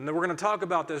kingdom. And then we're going to talk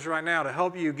about this right now to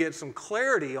help you get some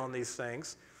clarity on these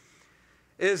things.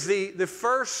 Is the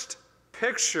first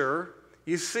picture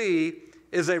you see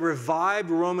is a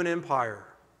revived Roman Empire.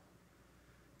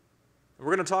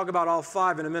 We're going to talk about all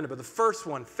 5 in a minute, but the first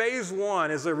one, phase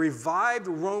 1, is a revived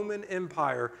Roman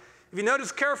Empire. If you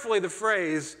notice carefully the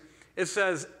phrase, it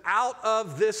says, out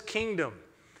of this kingdom.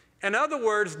 In other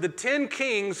words, the 10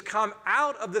 kings come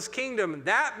out of this kingdom.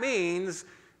 That means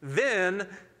then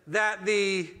that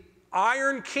the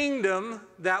iron kingdom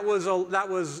that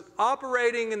was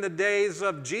operating in the days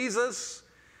of Jesus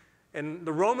and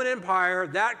the Roman Empire,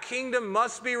 that kingdom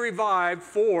must be revived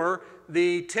for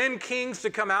the 10 kings to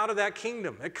come out of that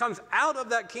kingdom. It comes out of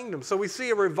that kingdom. So we see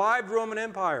a revived Roman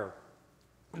Empire,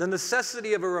 the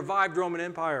necessity of a revived Roman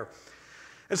Empire.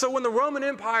 And so when the Roman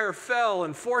Empire fell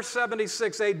in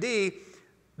 476 AD,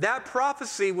 that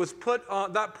prophecy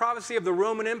of the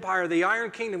Roman Empire, the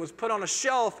Iron Kingdom, was put on a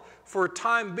shelf for a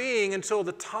time being until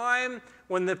the time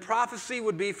when the prophecy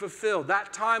would be fulfilled.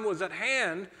 That time was at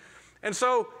hand. And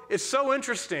so it's so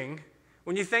interesting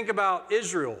when you think about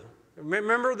Israel.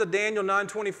 Remember the Daniel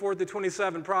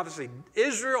 9:24-27 prophecy.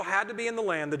 Israel had to be in the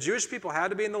land. The Jewish people had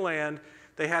to be in the land.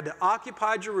 They had to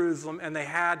occupy Jerusalem, and they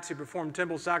had to perform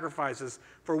temple sacrifices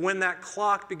for when that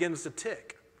clock begins to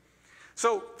tick.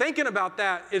 So thinking about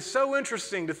that, it's so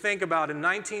interesting to think about in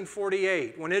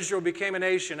 1948, when Israel became a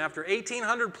nation after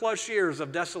 1,800 plus years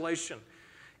of desolation.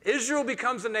 Israel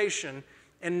becomes a nation.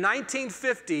 In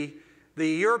 1950, the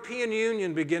European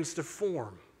Union begins to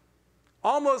form,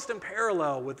 almost in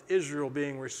parallel with Israel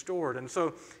being restored. And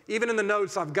so even in the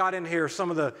notes I've got in here some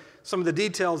of the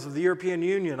details of the European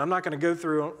Union. I'm not going to go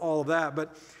through all of that,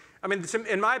 but I mean,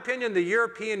 in my opinion, the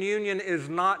European Union is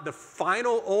not the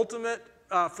final ultimate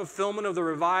fulfillment of the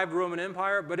revived Roman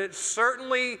Empire, but it's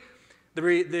certainly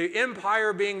the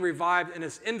empire being revived in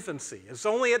its infancy. It's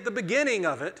only at the beginning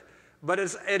of it, but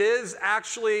it is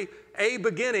actually a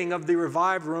beginning of the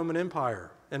revived Roman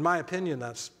Empire. In my opinion,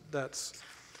 that's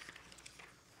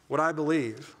what I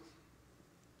believe.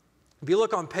 If you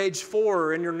look on page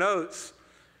 4 in your notes,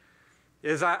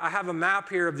 I have a map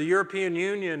here of the European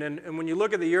Union, and when you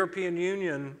look at the European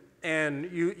Union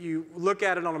and you look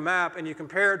at it on a map and you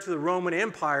compare it to the Roman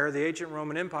Empire, the ancient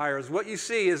Roman empires, what you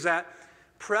see is that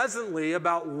presently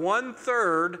about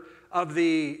 1/3 of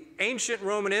the ancient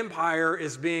Roman Empire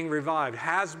is being revived,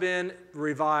 has been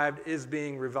revived, is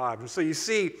being revived. And so you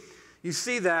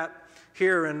see that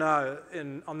here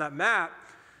on that map.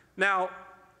 Now,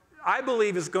 I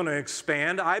believe it's going to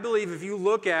expand. I believe if you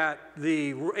look at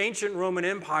the ancient Roman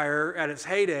Empire at its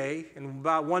heyday in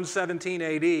about 117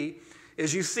 AD,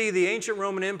 is you see the ancient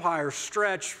Roman Empire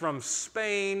stretch from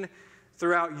Spain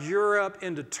throughout Europe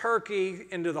into Turkey,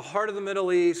 into the heart of the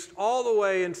Middle East, all the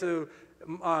way into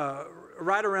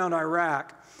right around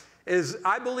Iraq.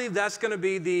 I believe that's going to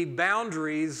be the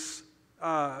boundaries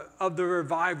of the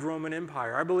revived Roman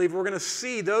Empire. I believe we're going to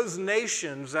see those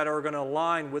nations that are going to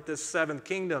align with this seventh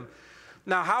kingdom.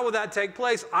 Now, how would that take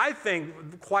place? I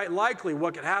think quite likely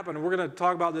what could happen, and we're going to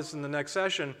talk about this in the next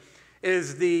session,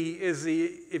 is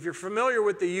if you're familiar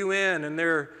with the UN and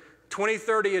their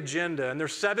 2030 agenda and their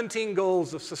 17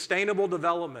 goals of sustainable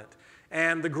development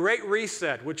and the Great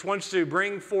Reset, which wants to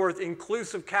bring forth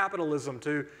inclusive capitalism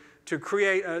to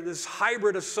create this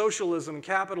hybrid of socialism and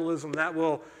capitalism that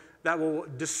will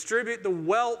distribute the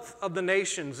wealth of the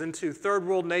nations into third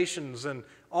world nations and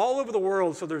all over the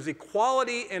world, so there's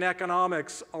equality in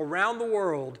economics around the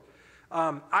world.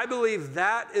 I believe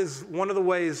that is one of the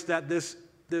ways that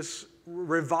this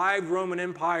revived Roman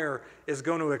Empire is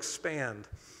going to expand.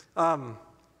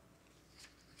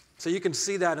 So you can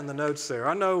see that in the notes there.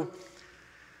 I know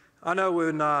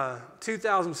in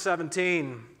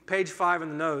 2017, page 5 in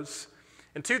the notes,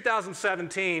 in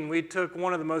 2017, we took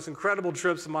one of the most incredible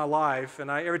trips of my life,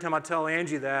 and every time I tell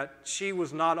Angie that, she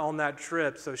was not on that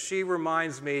trip, so she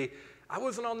reminds me, I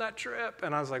wasn't on that trip,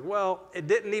 and I was like, well, it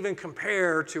didn't even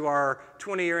compare to our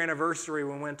 20-year anniversary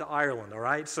when we went to Ireland, all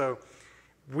right? So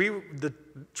the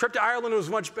trip to Ireland was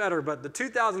much better, but the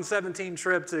 2017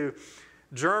 trip to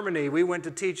Germany, we went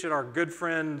to teach at our good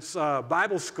friend's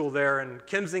Bible school there in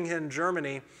Kensington,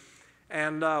 Germany.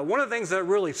 And one of the things that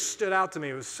really stood out to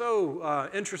me was so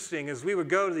interesting is we would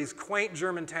go to these quaint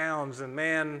German towns, and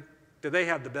man, do they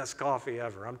have the best coffee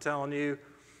ever. I'm telling you,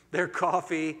 their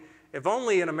coffee, if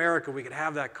only in America we could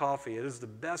have that coffee. It is the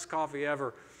best coffee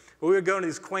ever. We would go to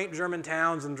these quaint German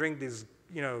towns and drink these,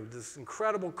 this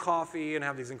incredible coffee and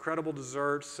have these incredible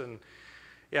desserts. And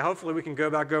yeah, hopefully we can go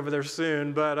back over there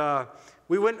soon. But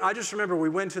I just remember we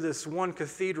went to this one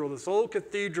cathedral, this old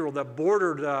cathedral that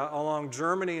bordered along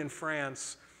Germany and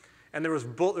France, and there was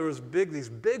these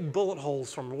big bullet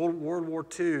holes from World War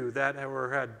II that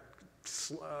had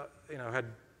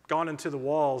gone into the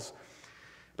walls.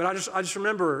 But I just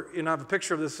remember, I have a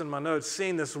picture of this in my notes,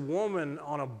 seeing this woman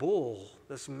on a bull,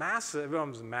 this massive,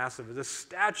 this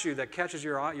statue that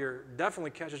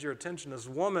definitely catches your attention. This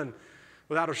woman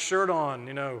without a shirt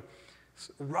on,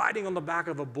 riding on the back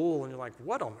of a bull, and you're like,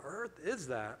 what on earth is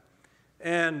that?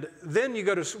 And then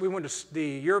we went to the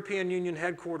European Union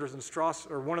headquarters in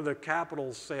Strasbourg, or one of the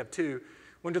capitals, they have two,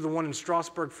 went to the one in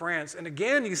Strasbourg, France, and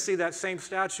again you see that same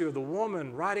statue of the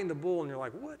woman riding the bull, and you're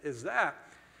like, what is that?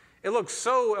 It looks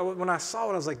so, when I saw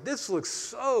it, I was like, this looks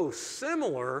so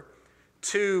similar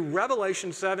to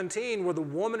Revelation 17, where the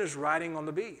woman is riding on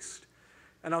the beast.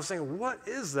 And I was saying, what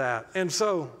is that? And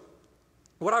so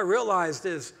what I realized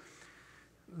is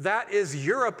that is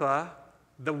Europa,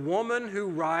 the woman who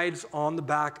rides on the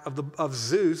back of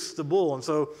Zeus, the bull. And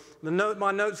so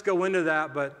my notes go into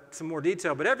that, but some more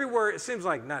detail. But everywhere, it seems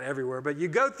like, not everywhere, but you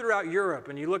go throughout Europe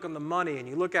and you look on the money and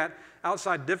you look at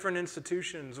outside different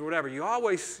institutions or whatever, you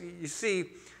see, I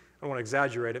don't want to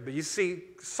exaggerate it, but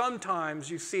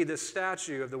sometimes you see this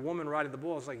statue of the woman riding the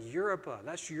bull. It's like Europa,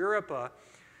 that's Europa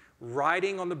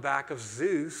riding on the back of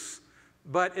Zeus.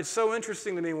 But it's so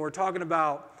interesting to me when we're talking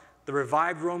about the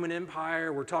revived Roman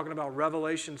Empire, we're talking about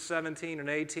Revelation 17 and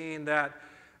 18,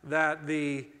 that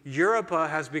the Europa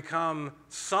has become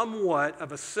somewhat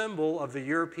of a symbol of the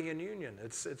European Union.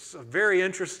 It's very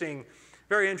interesting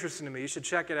to me. You should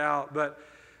check it out. But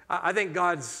I think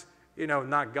God's,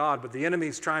 not God, but the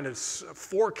enemy's trying to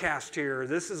forecast here,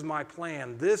 this is my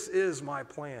plan. This is my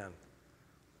plan.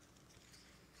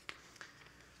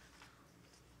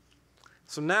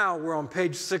 So now we're on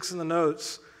page 6 in the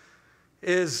notes.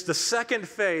 is the second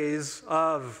phase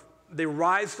of the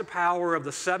rise to power of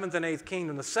the seventh and eighth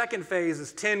kingdom. The second phase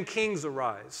is 10 kings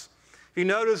arise. If you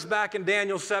notice back in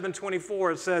Daniel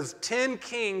 7:24, it says 10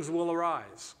 kings will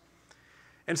arise.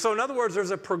 And so in other words,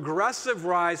 there's a progressive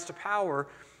rise to power.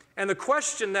 And the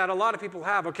question that a lot of people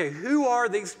have, okay, who are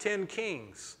these 10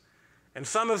 kings? And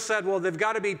some have said, well, they've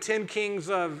got to be 10 kings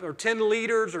or 10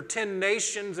 leaders or 10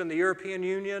 nations in the European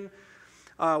Union.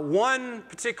 One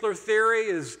particular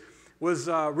theory was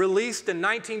released in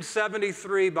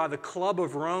 1973 by the Club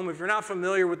of Rome. If you're not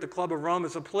familiar with the Club of Rome,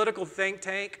 it's a political think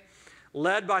tank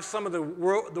led by some of the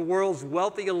world's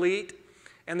wealthy elite.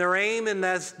 And their aim in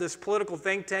this political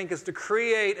think tank is to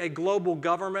create a global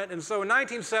government. And so in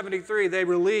 1973, they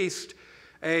released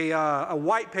a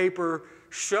white paper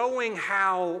showing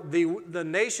how the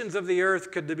nations of the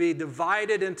earth could be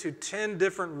divided into 10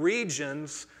 different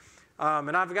regions.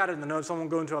 And I've got it in the notes, so I won't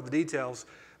go into all the details.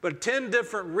 But 10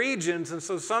 different regions, and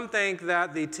so some think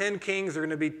that the 10 kings are going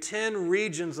to be 10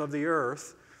 regions of the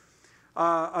earth.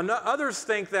 Others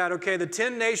think that, okay, the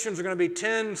 10 nations are going to be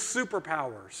 10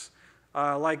 superpowers,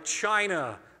 like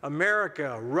China,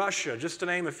 America, Russia, just to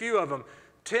name a few of them.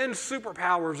 10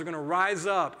 superpowers are going to rise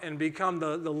up and become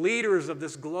the leaders of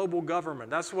this global government.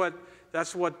 That's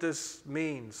what this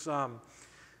means.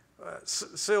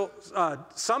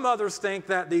 Some others think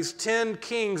that these 10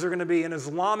 kings are going to be an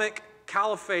Islamic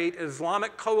caliphate,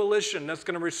 Islamic coalition that's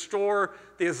going to restore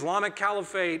the Islamic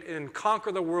caliphate and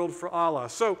conquer the world for Allah.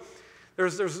 So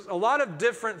there's a lot of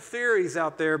different theories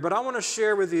out there, but I want to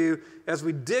share with you, as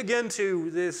we dig into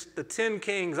the 10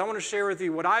 kings, I want to share with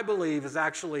you what I believe is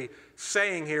actually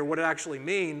saying here, what it actually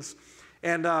means.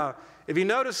 And if you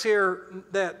notice here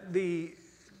that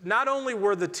not only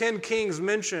were the 10 kings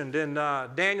mentioned in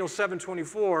Daniel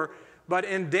 7:24, but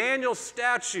in Daniel's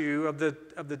statue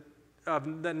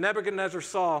that Nebuchadnezzar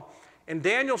saw, in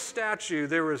Daniel's statue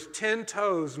there was 10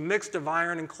 toes mixed of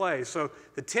iron and clay. So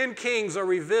the 10 kings are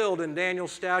revealed in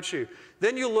Daniel's statue.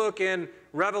 Then you look in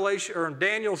Revelation or in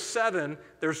Daniel 7,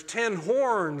 there's 10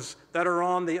 horns that are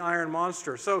on the iron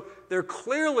monster. So they're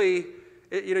clearly,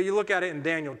 you look at it in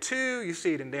Daniel 2, you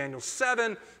see it in Daniel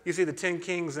 7, you see the 10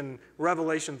 kings in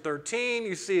Revelation 13,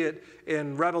 you see it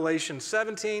in Revelation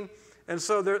 17. And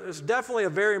so there's definitely a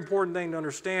very important thing to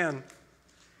understand.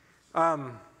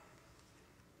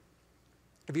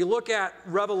 If you look at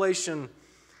Revelation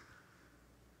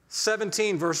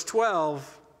 17, verse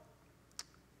 12,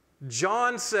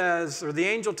 John says, or the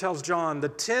angel tells John, the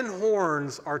 10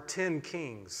 horns are 10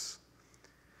 kings.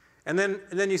 And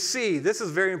then you see, this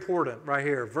is very important right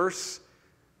here,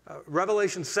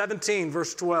 Revelation 17,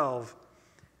 verse 12,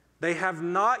 they have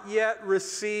not yet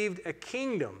received a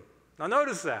kingdom. Now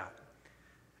notice that.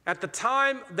 At the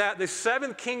time that the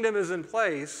seventh kingdom is in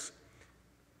place,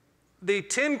 the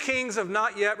 10 kings have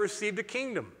not yet received a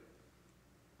kingdom,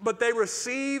 but they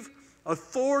receive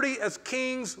authority as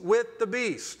kings with the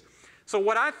beast. So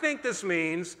what I think this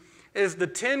means is the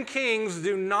 10 kings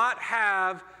will not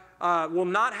have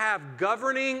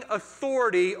governing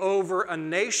authority over a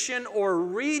nation or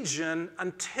region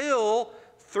until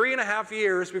 3.5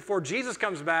 years before Jesus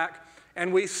comes back.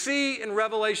 And we see in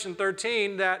Revelation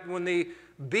 13 that when the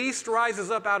beast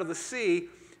rises up out of the sea,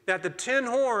 that the 10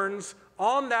 horns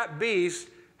on that beast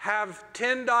have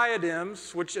 10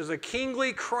 diadems, which is a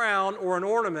kingly crown or an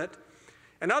ornament.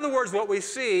 In other words, what we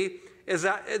see is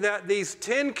that these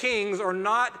 10 kings are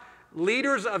not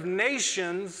leaders of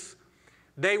nations.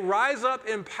 They rise up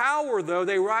in power, though.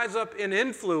 They rise up in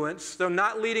influence. They're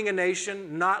not leading a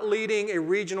nation, not leading a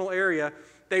regional area.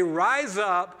 They rise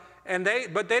up,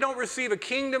 but they don't receive a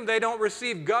kingdom. They don't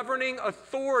receive governing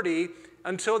authority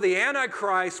until the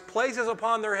Antichrist places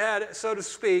upon their head, so to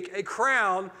speak, a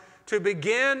crown to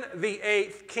begin the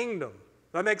 8th kingdom.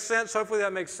 That makes sense? Hopefully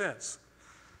that makes sense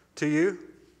to you.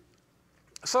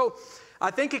 So I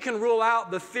think it can rule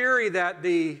out the theory that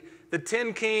the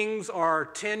 10 kings are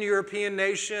 10 European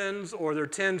nations, or they're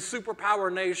 10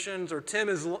 superpower nations, or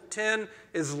 10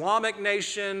 Islamic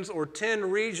nations, or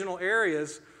 10 regional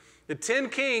areas. The 10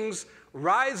 kings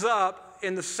rise up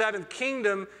in the 7th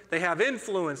kingdom. They have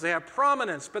influence, they have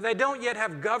prominence, but they don't yet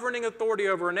have governing authority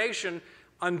over a nation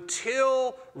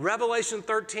until Revelation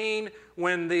 13,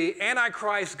 when the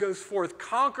Antichrist goes forth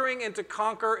conquering and to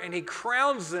conquer, and he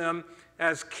crowns them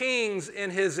as kings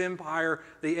in his empire,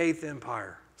 the 8th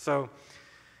empire. So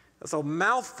that's a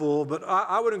mouthful, but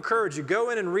I would encourage you,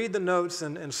 go in and read the notes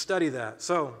and study that.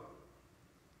 So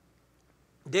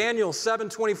Daniel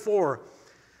 7:24,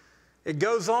 it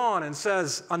goes on and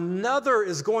says, another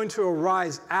is going to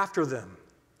arise after them.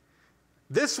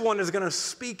 This one is going to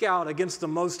speak out against the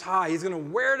Most High. He's going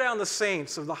to wear down the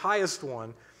saints of the highest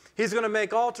one. He's going to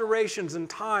make alterations in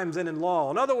times and in law.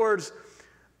 In other words,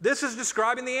 this is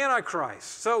describing the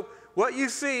Antichrist. So what you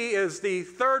see is the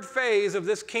third phase of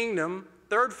this kingdom,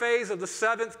 third phase of the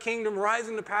seventh kingdom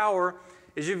rising to power,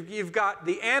 is you've got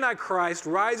the Antichrist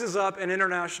rises up in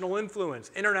international influence,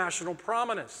 international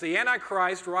prominence. The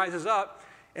Antichrist rises up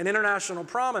in international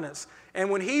prominence. And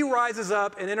when he rises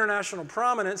up in international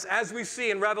prominence, as we see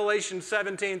in Revelation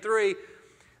 17:3,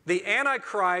 the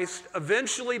Antichrist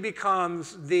eventually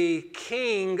becomes the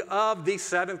king of the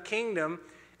seventh kingdom.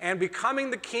 And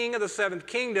becoming the king of the seventh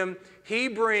kingdom, he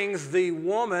brings the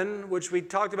woman, which we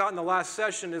talked about in the last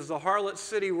session, is the harlot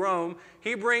city Rome.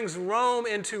 He brings Rome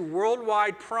into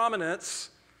worldwide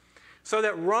prominence so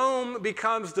that Rome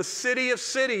becomes the city of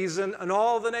cities in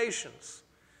all the nations.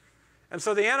 And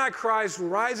so the Antichrist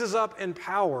rises up in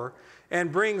power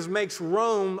and makes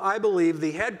Rome, I believe,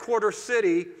 the headquarters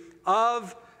city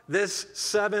of this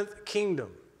seventh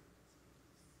kingdom.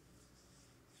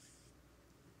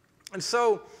 And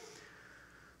so,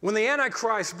 when the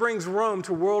Antichrist brings Rome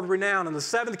to world renown and the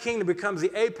seventh kingdom becomes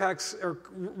the apex, or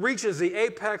reaches the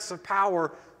apex of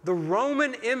power, the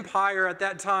Roman Empire at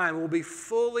that time will be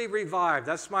fully revived.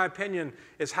 That's my opinion,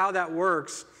 is how that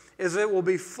works, is it will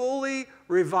be fully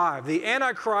revived. The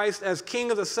Antichrist, as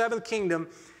king of the seventh kingdom,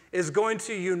 is going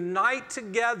to unite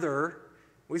together.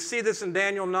 We see this in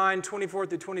Daniel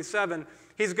 9:24-27.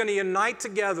 He's going to unite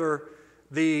together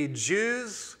the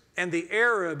Jews and the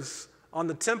Arabs on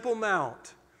the Temple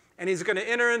Mount, and he's going to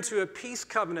enter into a peace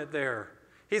covenant there.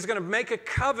 He's going to make a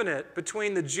covenant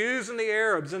between the Jews and the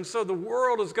Arabs, and so the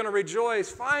world is going to rejoice.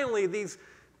 Finally, these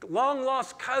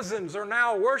long-lost cousins are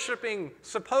now worshiping,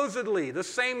 supposedly, the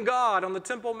same God on the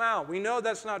Temple Mount. We know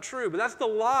that's not true, but that's the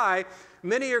lie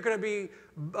many are going to be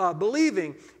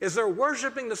believing, is they're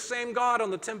worshiping the same God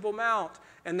on the Temple Mount.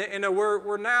 And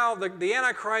we're now, the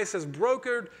Antichrist has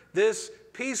brokered this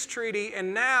peace treaty,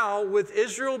 and now with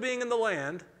Israel being in the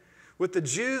land, with the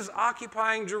Jews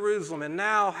occupying Jerusalem, and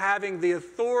now having the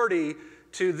authority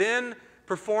to then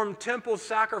perform temple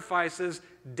sacrifices,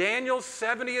 Daniel's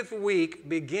 70th week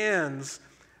begins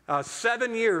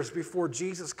 7 years before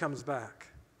Jesus comes back.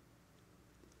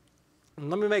 And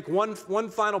let me make one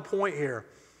final point here.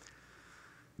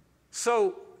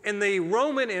 So, in the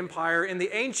Roman Empire, in the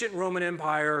ancient Roman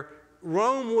Empire,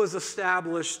 Rome was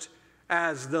established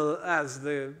as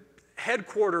the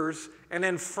headquarters, and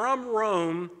then from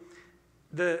Rome,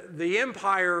 the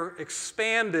empire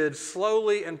expanded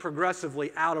slowly and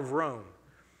progressively out of Rome.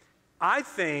 I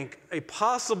think a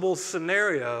possible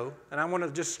scenario, and I want to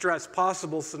just stress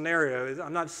possible scenario,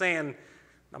 I'm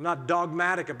not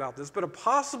dogmatic about this, but a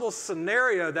possible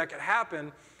scenario that could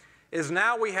happen is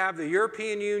now we have the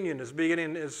European Union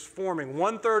is forming.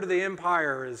 1/3 of the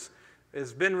empire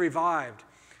has been revived.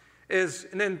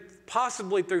 And then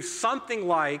possibly through something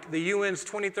like the UN's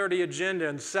 2030 Agenda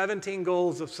and 17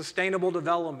 Goals of Sustainable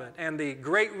Development and the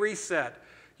Great Reset,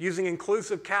 using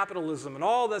inclusive capitalism and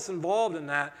all that's involved in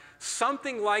that,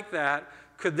 something like that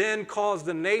could then cause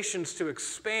the nations to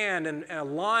expand and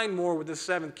align more with the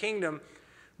seventh kingdom.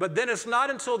 But then it's not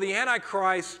until the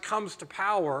Antichrist comes to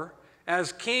power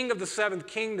as king of the seventh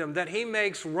kingdom that he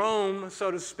makes Rome,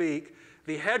 so to speak,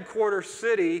 the headquarters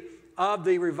city of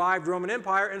the revived Roman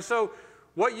Empire. And so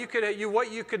what you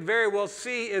could very well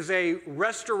see is a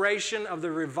restoration of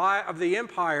the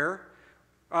empire,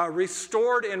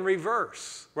 restored in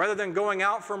reverse. Rather than going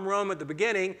out from Rome at the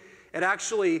beginning, it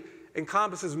actually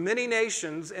encompasses many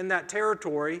nations in that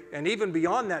territory and even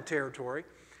beyond that territory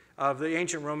of the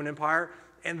ancient Roman Empire.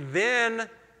 And then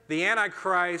the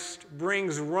Antichrist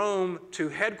brings Rome to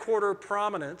headquarter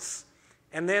prominence,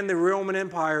 and then the Roman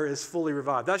Empire is fully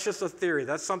revived. That's just a theory.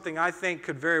 That's something I think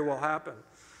could very well happen.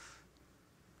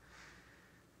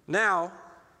 Now,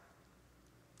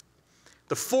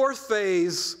 the fourth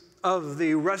phase of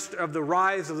the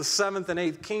rise of the seventh and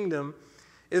eighth kingdom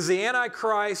is the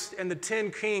Antichrist and the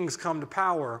 10 kings come to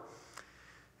power.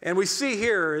 And we see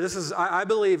here, this is, I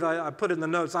believe, I put it in the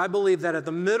notes, I believe that at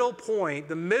the midpoint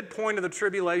of the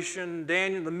tribulation,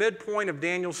 the midpoint of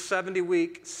Daniel's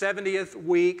 70th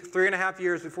week, 3.5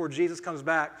 years before Jesus comes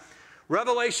back,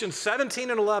 Revelation 17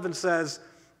 and 11 says,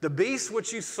 "The beast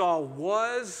which you saw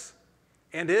was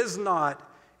and is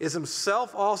not, is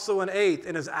himself also an eighth,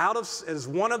 and is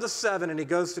one of the seven, and he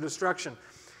goes to destruction."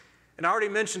 And I already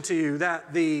mentioned to you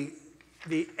that the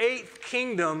eighth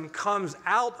kingdom comes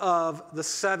out of the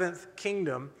seventh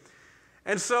kingdom.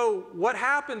 And so what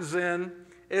happens then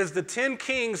is the 10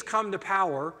 kings come to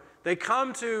power. They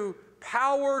come to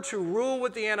power to rule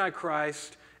with the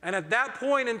Antichrist. And at that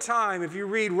point in time, if you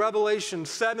read Revelation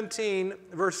 17,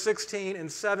 verse 16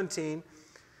 and 17,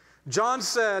 John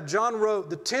wrote,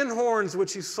 the 10 horns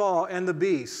which he saw and the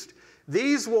beast,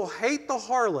 these will hate the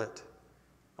harlot.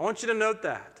 I want you to note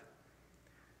that.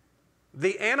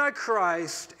 The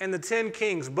Antichrist and the 10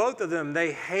 kings, both of them,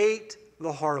 they hate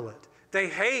the harlot. They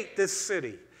hate this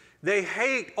city. They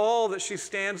hate all that she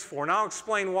stands for. And I'll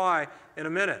explain why in a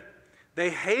minute. They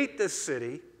hate this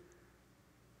city,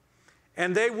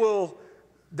 and they will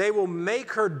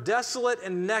make her desolate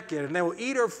and naked, and they will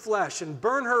eat her flesh and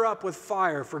burn her up with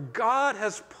fire. For God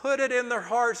has put it in their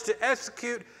hearts to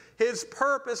execute his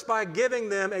purpose by giving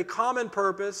them a common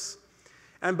purpose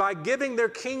and by giving their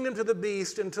kingdom to the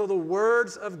beast until the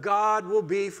words of God will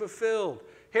be fulfilled.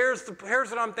 Here's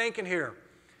what I'm thinking here.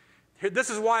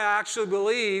 This is why I actually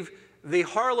believe the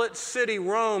harlot city,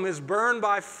 Rome, is burned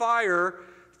by fire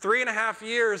 3.5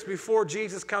 years before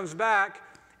Jesus comes back.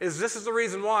 This is the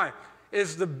reason why.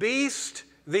 Is the beast,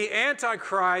 the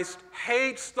Antichrist,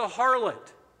 hates the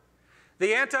harlot.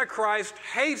 The Antichrist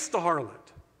hates the harlot.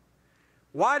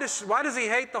 Why does he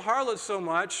hate the harlot so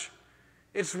much?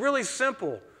 It's really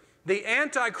simple. The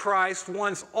Antichrist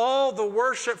wants all the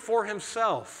worship for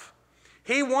himself.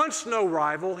 He wants no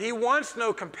rival. He wants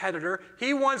no competitor.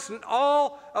 He wants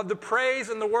all of the praise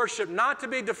and the worship not to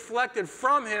be deflected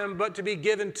from him, but to be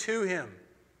given to him.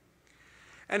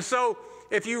 And so,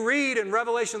 if you read in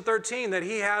Revelation 13 that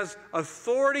he has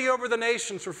authority over the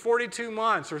nations for 42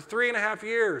 months or 3.5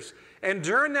 years, and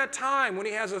during that time when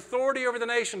he has authority over the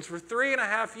nations for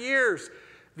 3.5 years,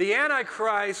 the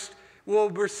Antichrist will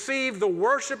receive the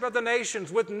worship of the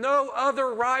nations with no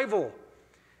other rival.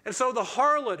 And so the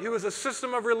harlot, who is a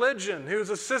system of religion, who is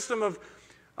a system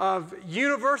of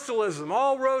universalism,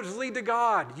 all roads lead to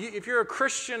God. If you're a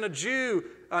Christian, a Jew,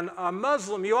 a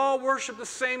Muslim, you all worship the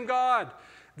same God.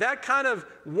 That kind of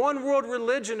one-world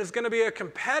religion is going to be a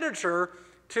competitor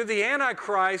to the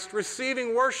Antichrist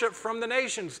receiving worship from the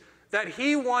nations that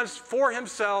he wants for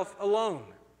himself alone.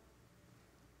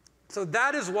 So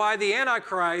that is why the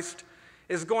Antichrist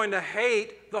is going to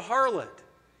hate the harlot,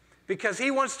 because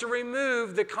he wants to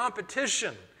remove the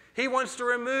competition. He wants to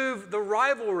remove the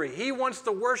rivalry. He wants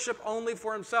to worship only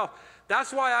for himself.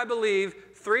 That's why I believe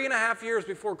 3.5 years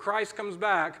before Christ comes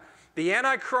back, the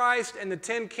Antichrist and the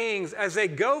 10 kings, as they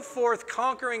go forth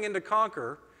conquering and to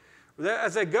conquer,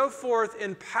 as they go forth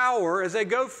in power, as they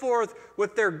go forth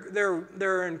with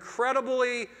their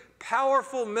incredibly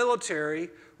powerful military,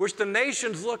 which the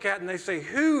nations look at and they say,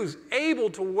 who's able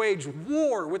to wage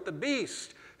war with the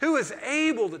beast? Who is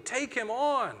able to take him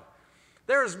on?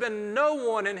 There has been no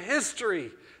one in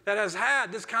history that has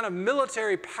had this kind of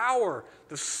military power,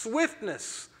 the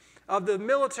swiftness of the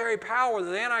military power that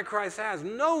the Antichrist has.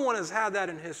 No one has had that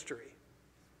in history.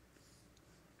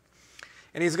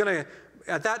 And he's going to,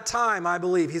 at that time, I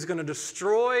believe, he's going to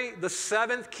destroy the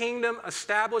 7th kingdom,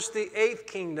 establish the 8th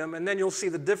kingdom, and then you'll see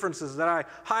the differences that I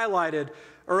highlighted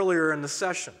earlier in the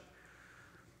session.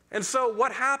 And so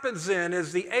what happens then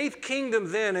is the 8th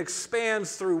kingdom then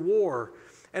expands through war.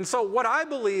 And so what I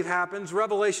believe happens,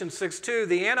 Revelation 6:2,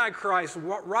 the Antichrist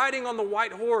riding on the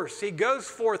white horse, he goes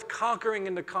forth conquering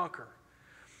and to conquer.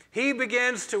 He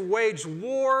begins to wage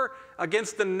war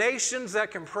against the nations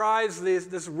that comprise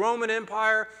this Roman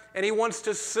Empire, and he wants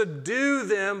to subdue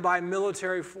them by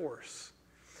military force.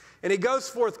 And he goes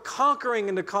forth conquering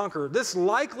and to conquer. This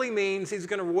likely means he's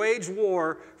going to wage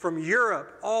war from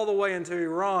Europe all the way into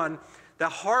Iran, the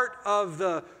heart of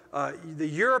the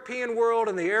European world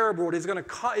and the Arab world. He's going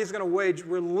to wage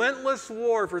relentless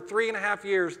war for 3.5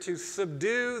 years to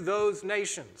subdue those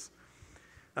nations.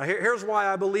 Now here's why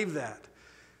I believe that.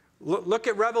 Look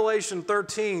at Revelation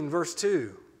 13, verse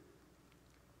 2.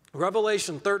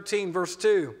 Revelation 13, verse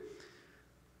 2.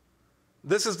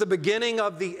 This is the beginning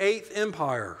of the 8th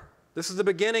empire. This is the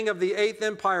beginning of the 8th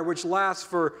empire, which lasts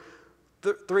for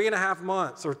 3.5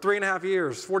 months, or 3.5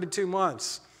 years, 42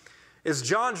 months. It's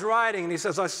John's writing, and he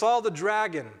says, I saw the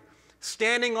dragon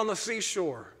standing on the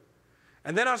seashore.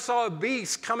 And then I saw a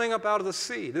beast coming up out of the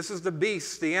sea. This is the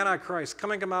beast, the Antichrist,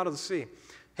 coming up out of the sea.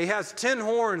 He has 10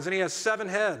 horns, and he has 7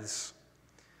 heads.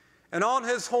 And on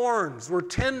his horns were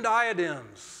 10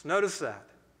 diadems. Notice that.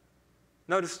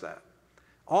 Notice that.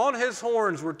 On his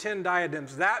horns were 10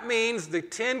 diadems. That means the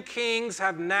 10 kings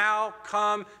have now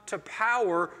come to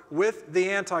power with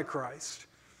the Antichrist.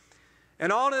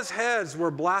 And on his heads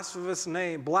were blasphemous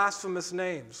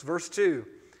names. Verse 2.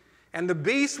 And the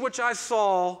beast which I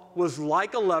saw was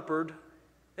like a leopard.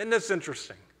 Isn't this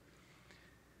interesting?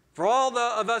 For all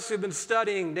of us who've been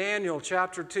studying Daniel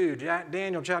chapter 2,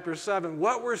 Daniel chapter 7,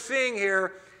 what we're seeing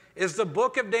here is the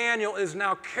book of Daniel is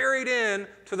now carried in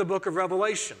to the book of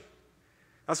Revelation.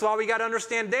 That's why we got to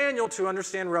understand Daniel to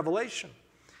understand Revelation.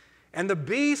 And the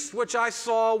beast which I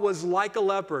saw was like a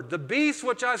leopard. The beast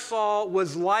which I saw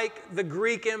was like the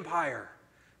Greek Empire,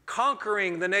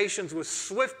 conquering the nations with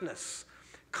swiftness,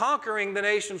 conquering the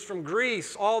nations from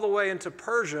Greece all the way into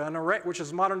Persia, which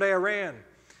is modern-day Iran.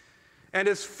 And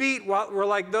his feet were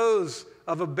like those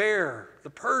of a bear, the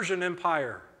Persian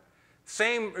Empire.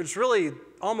 It's really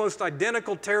almost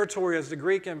identical territory as the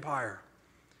Greek Empire.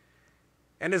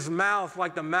 And his mouth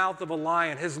like the mouth of a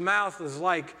lion. His mouth is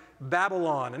like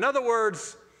Babylon. In other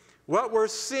words, what we're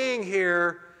seeing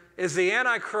here is the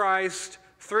Antichrist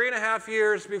 3.5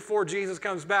 years before Jesus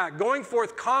comes back, going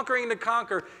forth conquering to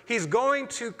conquer. He's going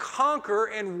to conquer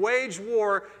and wage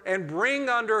war and bring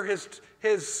under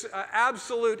his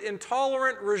absolute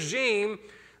intolerant regime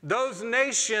those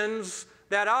nations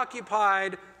that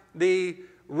occupied the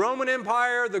Roman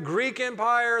Empire, the Greek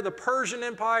Empire, the Persian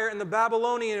Empire, and the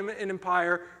Babylonian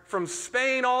Empire, from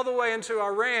Spain all the way into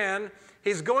Iran.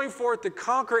 He's going forth to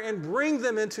conquer and bring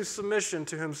them into submission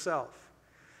to himself.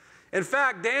 In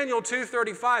fact, Daniel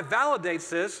 2:35 validates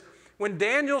this. When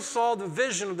Daniel saw the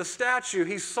vision of the statue,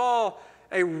 he saw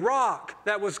a rock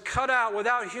that was cut out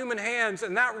without human hands,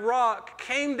 and that rock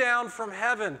came down from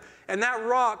heaven, and that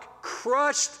rock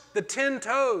crushed the 10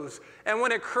 toes. And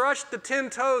when it crushed the 10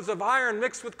 toes of iron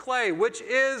mixed with clay, which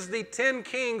is the 10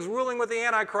 kings ruling with the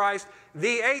Antichrist,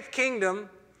 the 8th kingdom,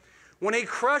 when he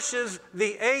crushes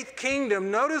the 8th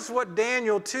kingdom, notice what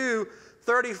Daniel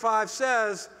 2:35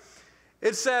 says.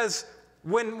 It says,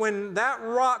 when that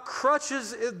rock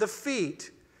crushes the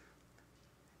feet,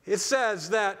 it says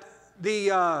that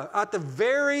at the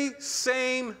very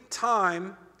same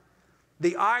time,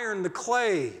 the iron, the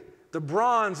clay, the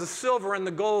bronze, the silver, and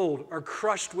the gold are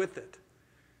crushed with it.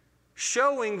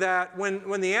 Showing that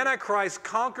when the Antichrist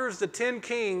conquers the 10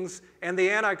 kings and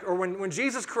when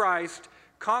Jesus Christ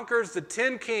conquers the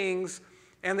 10 kings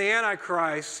and the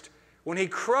Antichrist, when he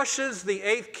crushes the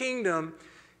 8th kingdom,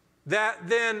 that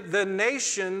then the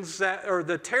nations or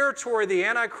the territory the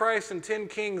Antichrist and 10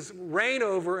 kings reign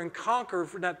over and conquer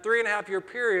for that 3.5-year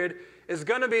period is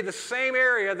going to be the same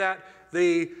area that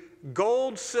the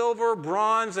gold, silver,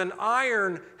 bronze, and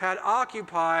iron had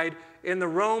occupied in the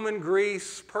Roman,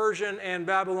 Greece, Persian, and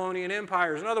Babylonian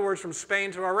empires. In other words, from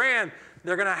Spain to Iran,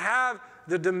 they're going to have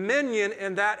the dominion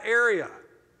in that area.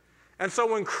 And so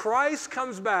when Christ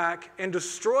comes back and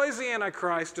destroys the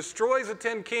Antichrist, destroys the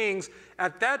 10 kings,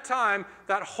 at that time,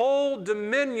 that whole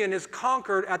dominion is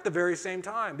conquered at the very same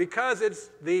time because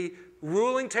it's the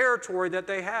ruling territory that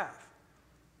they have.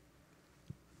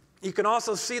 You can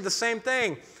also see the same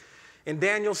thing in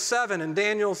Daniel 7 and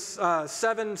Daniel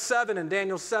 7:7 and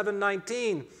Daniel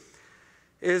 7:19.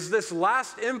 Is this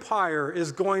last empire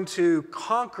is going to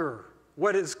conquer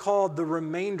what is called the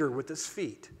remainder with its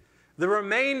feet. The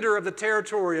remainder of the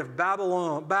territory of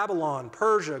Babylon,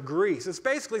 Persia, Greece. It's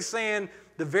basically saying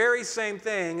the very same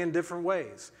thing in different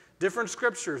ways. Different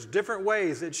scriptures, different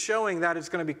ways. It's showing that it's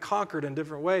going to be conquered in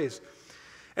different ways.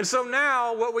 And so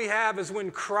now what we have is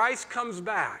when Christ comes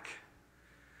back,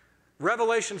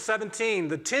 Revelation 17,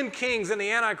 the 10 kings and the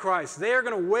Antichrist, they are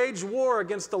going to wage war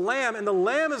against the Lamb, and the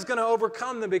Lamb is going to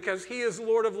overcome them because he is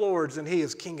Lord of Lords and he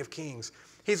is King of Kings.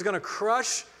 He's going to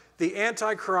crush the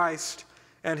Antichrist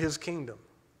and his kingdom.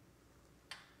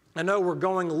 I know we're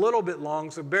going a little bit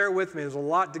long, so bear with me. There's a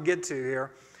lot to get to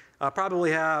here. I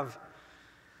probably have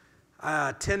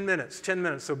 10 minutes,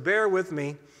 so bear with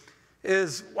me.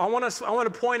 I want to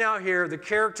point out here the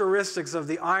characteristics of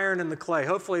the iron and the clay.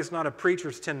 Hopefully it's not a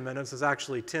preacher's 10 minutes, it's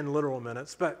actually 10 literal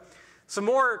minutes. But some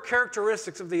more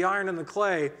characteristics of the iron and the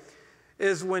clay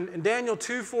is when in Daniel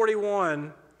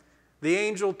 2:41, the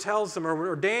angel tells them,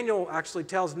 or Daniel actually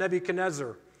tells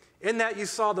Nebuchadnezzar, in that you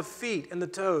saw the feet and the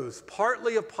toes,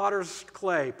 partly of potter's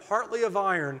clay, partly of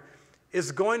iron,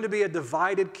 is going to be a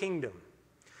divided kingdom.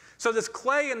 So this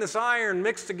clay and this iron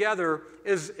mixed together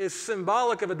is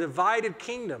symbolic of a divided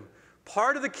kingdom.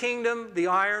 Part of the kingdom, the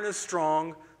iron is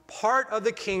strong. Part of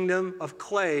the kingdom of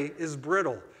clay is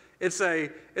brittle. It's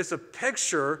a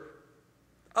picture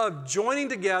of joining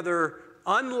together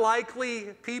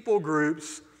unlikely people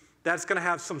groups that's going to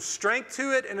have some strength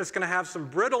to it and it's going to have some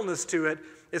brittleness to it.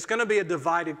 It's going to be a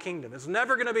divided kingdom. It's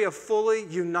never going to be a fully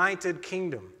united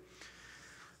kingdom.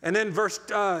 And then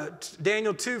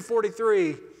Daniel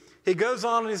 2:43, he goes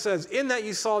on and he says, in that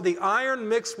you saw the iron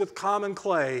mixed with common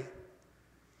clay,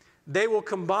 they will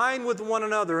combine with one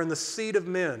another in the seed of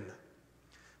men.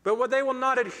 But what they will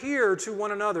not adhere to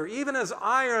one another, even as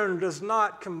iron does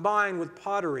not combine with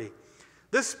pottery.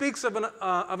 This speaks of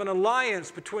an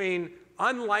alliance between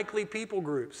unlikely people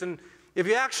groups. And if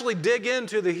you actually dig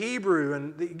into the Hebrew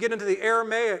and get into the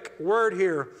Aramaic word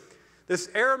here, this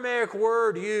Aramaic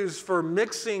word used for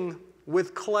mixing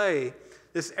with clay.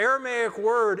 This Aramaic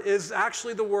word is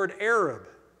actually the word Arab.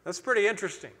 That's pretty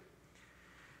interesting.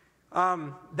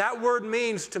 That word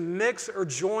means to mix or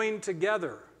join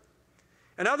together.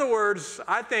 In other words,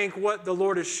 I think what the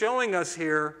Lord is showing us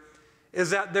here is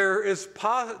that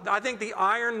I think the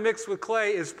iron mixed with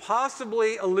clay is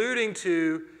possibly alluding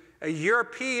to a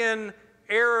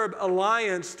European-Arab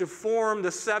alliance to form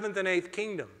the seventh and eighth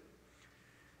kingdom.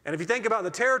 And if you think about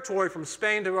the territory from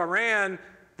Spain to Iran,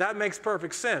 that makes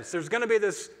perfect sense. There's going to be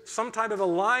some type of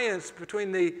alliance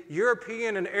between the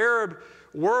European and Arab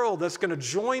world that's going to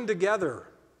join together.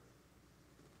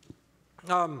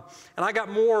 And I got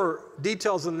more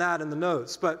details than that in the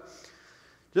notes, but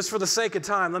just for the sake of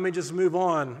time, let me just move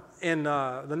on. In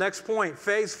the next point,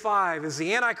 phase 5 is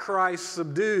the Antichrist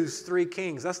subdues 3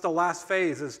 kings. That's the last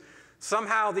phase. Is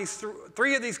somehow these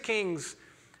three of these kings,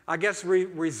 I guess,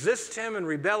 resist him and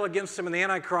rebel against him, and the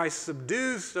Antichrist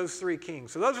subdues those 3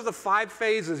 kings. So those are the 5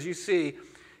 phases you see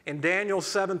in Daniel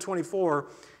 7:24.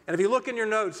 And if you look in your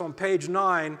notes on page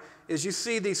 9, is you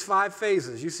see these 5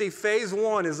 phases. You see phase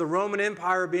 1 is the Roman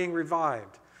Empire being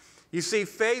revived. You see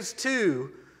phase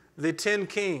 2, the 10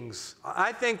 kings.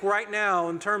 I think right now,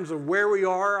 in terms of where we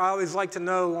are, I always like to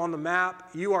know on the map,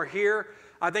 you are here.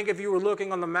 I think if you were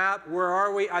looking on the map, where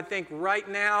are we? I think right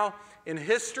now in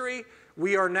history,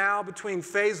 we are now between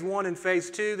phase 1 and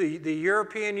phase 2. The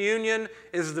European Union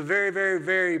is the very, very,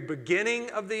 very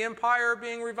beginning of the empire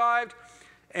being revived.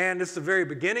 And it's the very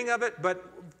beginning of it, but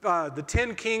the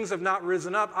 10 kings have not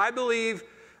risen up. I believe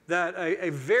that a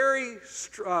very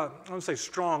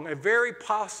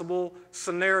possible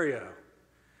scenario,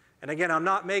 and again, I'm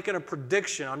not making a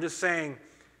prediction, I'm just saying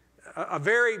a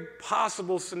very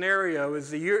possible scenario is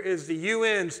the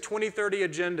UN's 2030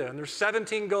 agenda, and there's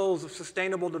 17 goals of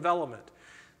sustainable development.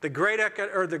 The Great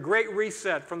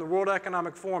Reset from the World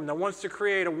Economic Forum that wants to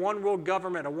create a one world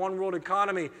government, a one world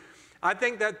economy. I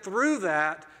think that through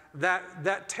that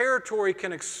territory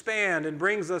can expand and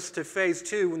brings us to phase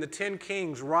 2 when the 10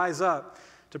 kings rise up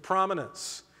to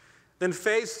prominence. Then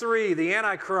phase 3, the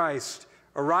Antichrist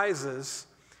arises.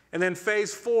 And then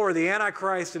phase 4, the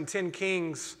Antichrist and 10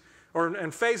 kings,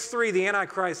 and phase 3, the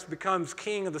Antichrist becomes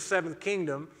king of the 7th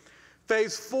kingdom.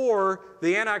 Phase 4,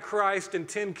 the Antichrist and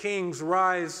 10 kings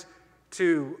rise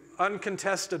to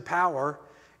uncontested power.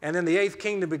 And then the 8th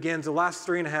kingdom begins, the last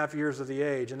 3.5 years of the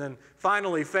age. And then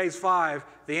finally, phase 5,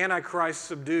 the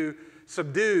Antichrist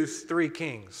subdues 3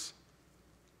 kings.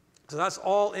 So that's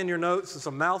all in your notes. It's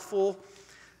a mouthful.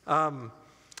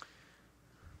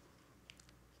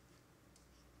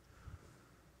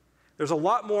 There's a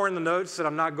lot more in the notes that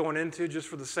I'm not going into just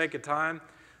for the sake of time.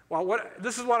 Well,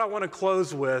 this is what I want to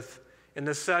close with in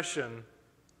this session.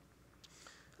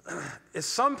 Is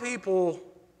some people...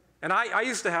 And I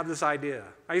used to have this idea.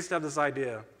 I used to have this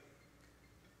idea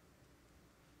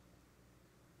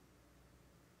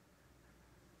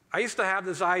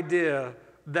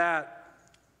that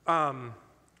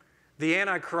the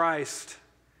Antichrist,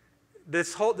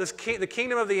 the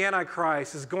kingdom of the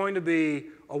Antichrist is going to be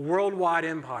a worldwide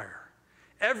empire.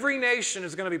 Every nation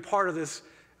is going to be part of this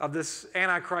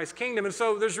Antichrist kingdom, and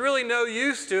so there's really no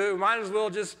use to it. We might as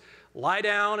well just lie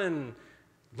down and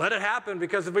let it happen,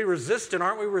 because if we resist it,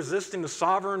 aren't we resisting the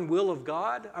sovereign will of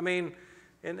God? I mean,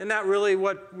 isn't that really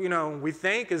what we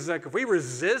think? Is like if we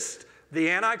resist the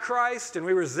Antichrist and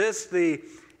we resist the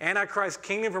Antichrist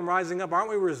kingdom from rising up, aren't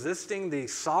we resisting the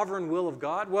sovereign will of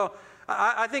God? Well,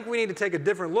 I think we need to take a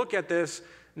different look at this.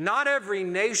 Not every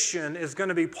nation is going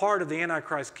to be part of the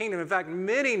Antichrist kingdom. In fact,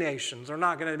 many nations are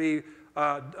not going to be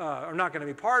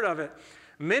part of it.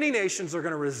 Many nations are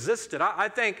going to resist it. I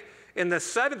think in the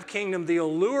 7th kingdom, the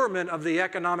allurement of the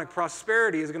economic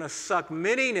prosperity is going to suck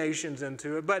many nations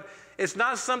into it, but it's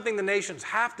not something the nations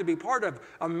have to be part of.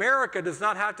 America does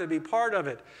not have to be part of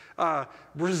it.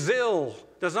 Brazil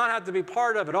does not have to be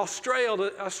part of it.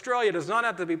 Australia does not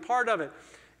have to be part of it.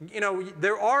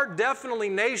 There are definitely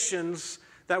nations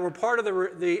that were part of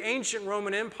the ancient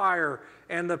Roman Empire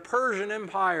and the Persian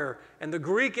Empire and the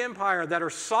Greek Empire that are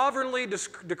sovereignly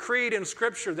decreed in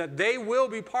Scripture that they will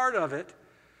be part of it.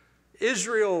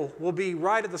 Israel will be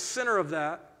right at the center of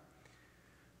that.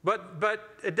 But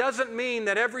it doesn't mean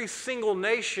that every single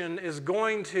nation is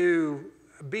going to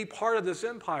be part of this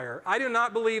empire. I do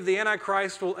not believe the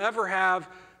Antichrist will ever have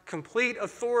complete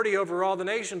authority over all the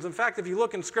nations. In fact, if you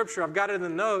look in Scripture, I've got it in the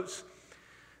notes,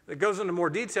 it goes into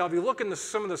more detail. If you look into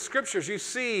some of the Scriptures, you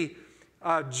see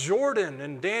Jordan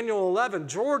in Daniel 11.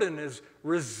 Jordan is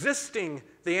resisting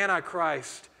the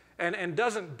Antichrist and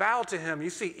doesn't bow to him.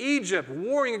 You see Egypt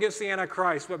warring against the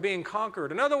Antichrist but being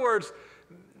conquered. In other words,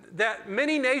 that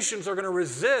many nations are going to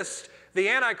resist the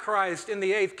Antichrist in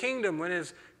the eighth kingdom, when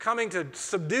it's coming to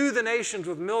subdue the nations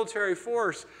with military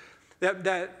force,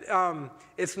 that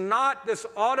it's not this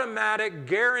automatic,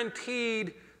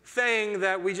 guaranteed thing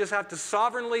that we just have to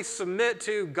sovereignly submit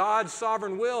to God's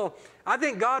sovereign will. I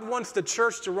think God wants the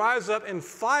church to rise up and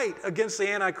fight against the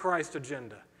Antichrist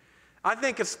agenda. I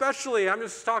think especially, I'm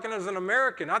just talking as an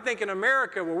American, I think in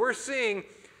America where we're seeing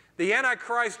the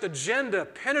Antichrist agenda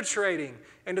penetrating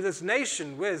into this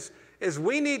nation is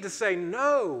we need to say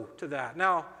no to that.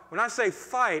 Now, when I say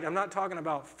fight, I'm not talking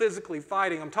about physically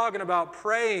fighting. I'm talking about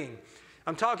praying.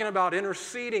 I'm talking about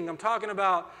interceding. I'm talking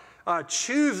about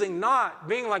choosing not,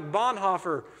 being like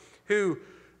Bonhoeffer, who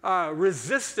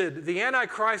resisted the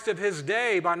Antichrist of his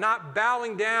day by not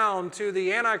bowing down to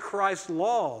the Antichrist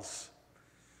laws.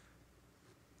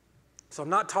 So I'm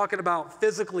not talking about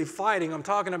physically fighting. I'm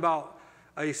talking about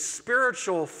a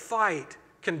spiritual fight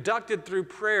conducted through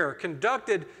prayer,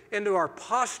 conducted into our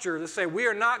posture to say we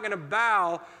are not going to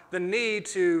bow the knee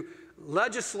to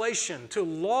legislation, to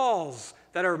laws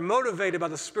that are motivated by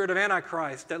the spirit of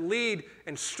Antichrist, that lead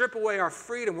and strip away our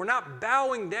freedom. We're not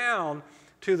bowing down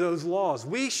to those laws.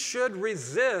 We should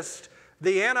resist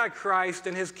the Antichrist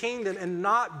and his kingdom and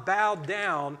not bow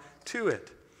down to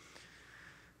it.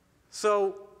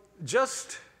 So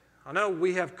I know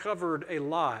we have covered a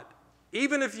lot.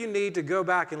 Even if you need to go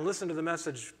back and listen to the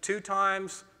message 2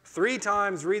 times, 3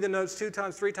 times, read the notes 2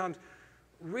 times, 3 times,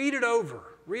 read it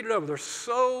over. Read it over. There's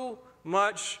so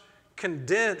much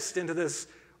condensed into this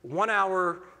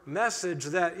 1-hour message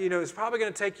that, it's probably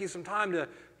going to take you some time to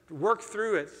work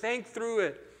through it, think through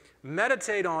it,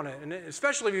 meditate on it, and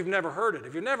especially if you've never heard it.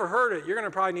 If you've never heard it, you're going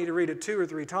to probably need to read it 2 or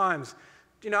 3 times.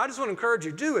 I just want to encourage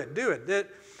you, do it.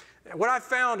 What I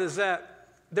found is that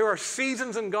there are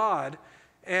seasons in God,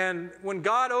 and when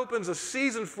God opens a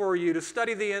season for you to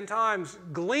study the end times,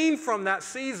 glean from that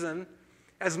season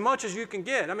as much as you can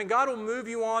get. God will move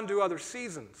you on to other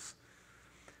seasons.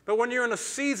 But when you're in a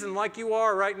season like you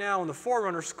are right now in the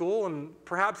Forerunner School, and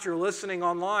perhaps you're listening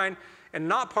online and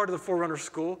not part of the Forerunner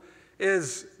School,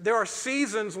 there are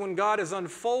seasons when God is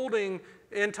unfolding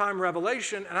end-time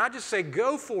revelation, and I just say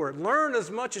go for it. Learn as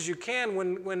much as you can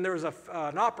when there's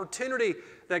an opportunity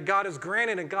that God has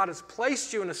granted and God has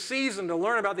placed you in a season to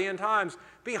learn about the end times.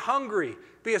 Be hungry.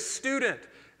 Be a student.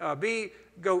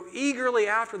 Go eagerly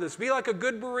after this. Be like a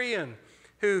good Berean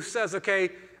who says, okay,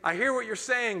 I hear what you're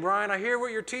saying, Bryan. I hear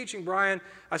what you're teaching, Bryan.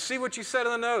 I see what you said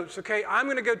in the notes. Okay, I'm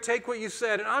going to go take what you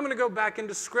said, and I'm going to go back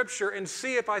into Scripture and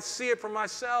see if I see it for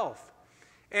myself.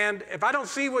 And if I don't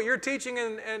see what you're teaching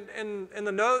in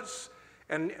the notes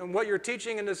and what you're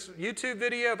teaching in this YouTube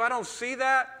video, if I don't see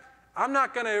that, I'm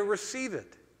not going to receive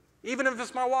it, even if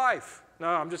it's my wife. No,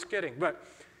 I'm just kidding. But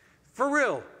for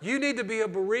real, you need to be a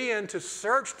Berean to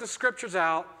search the Scriptures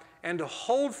out and to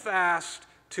hold fast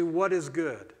to what is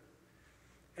good.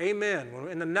 Amen.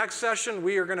 In the next session,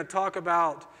 we're going to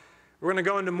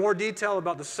go into more detail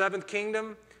about the seventh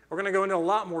kingdom. We're going to go into a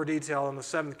lot more detail on the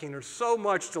seventh kingdom. There's so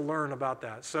much to learn about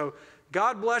that. So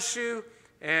God bless you,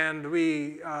 and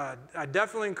I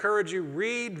definitely encourage you,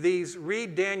 read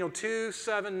Daniel 2,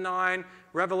 7, 9,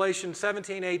 Revelation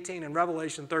 17, 18, and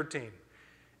Revelation 13.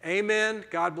 Amen.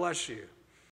 God bless you.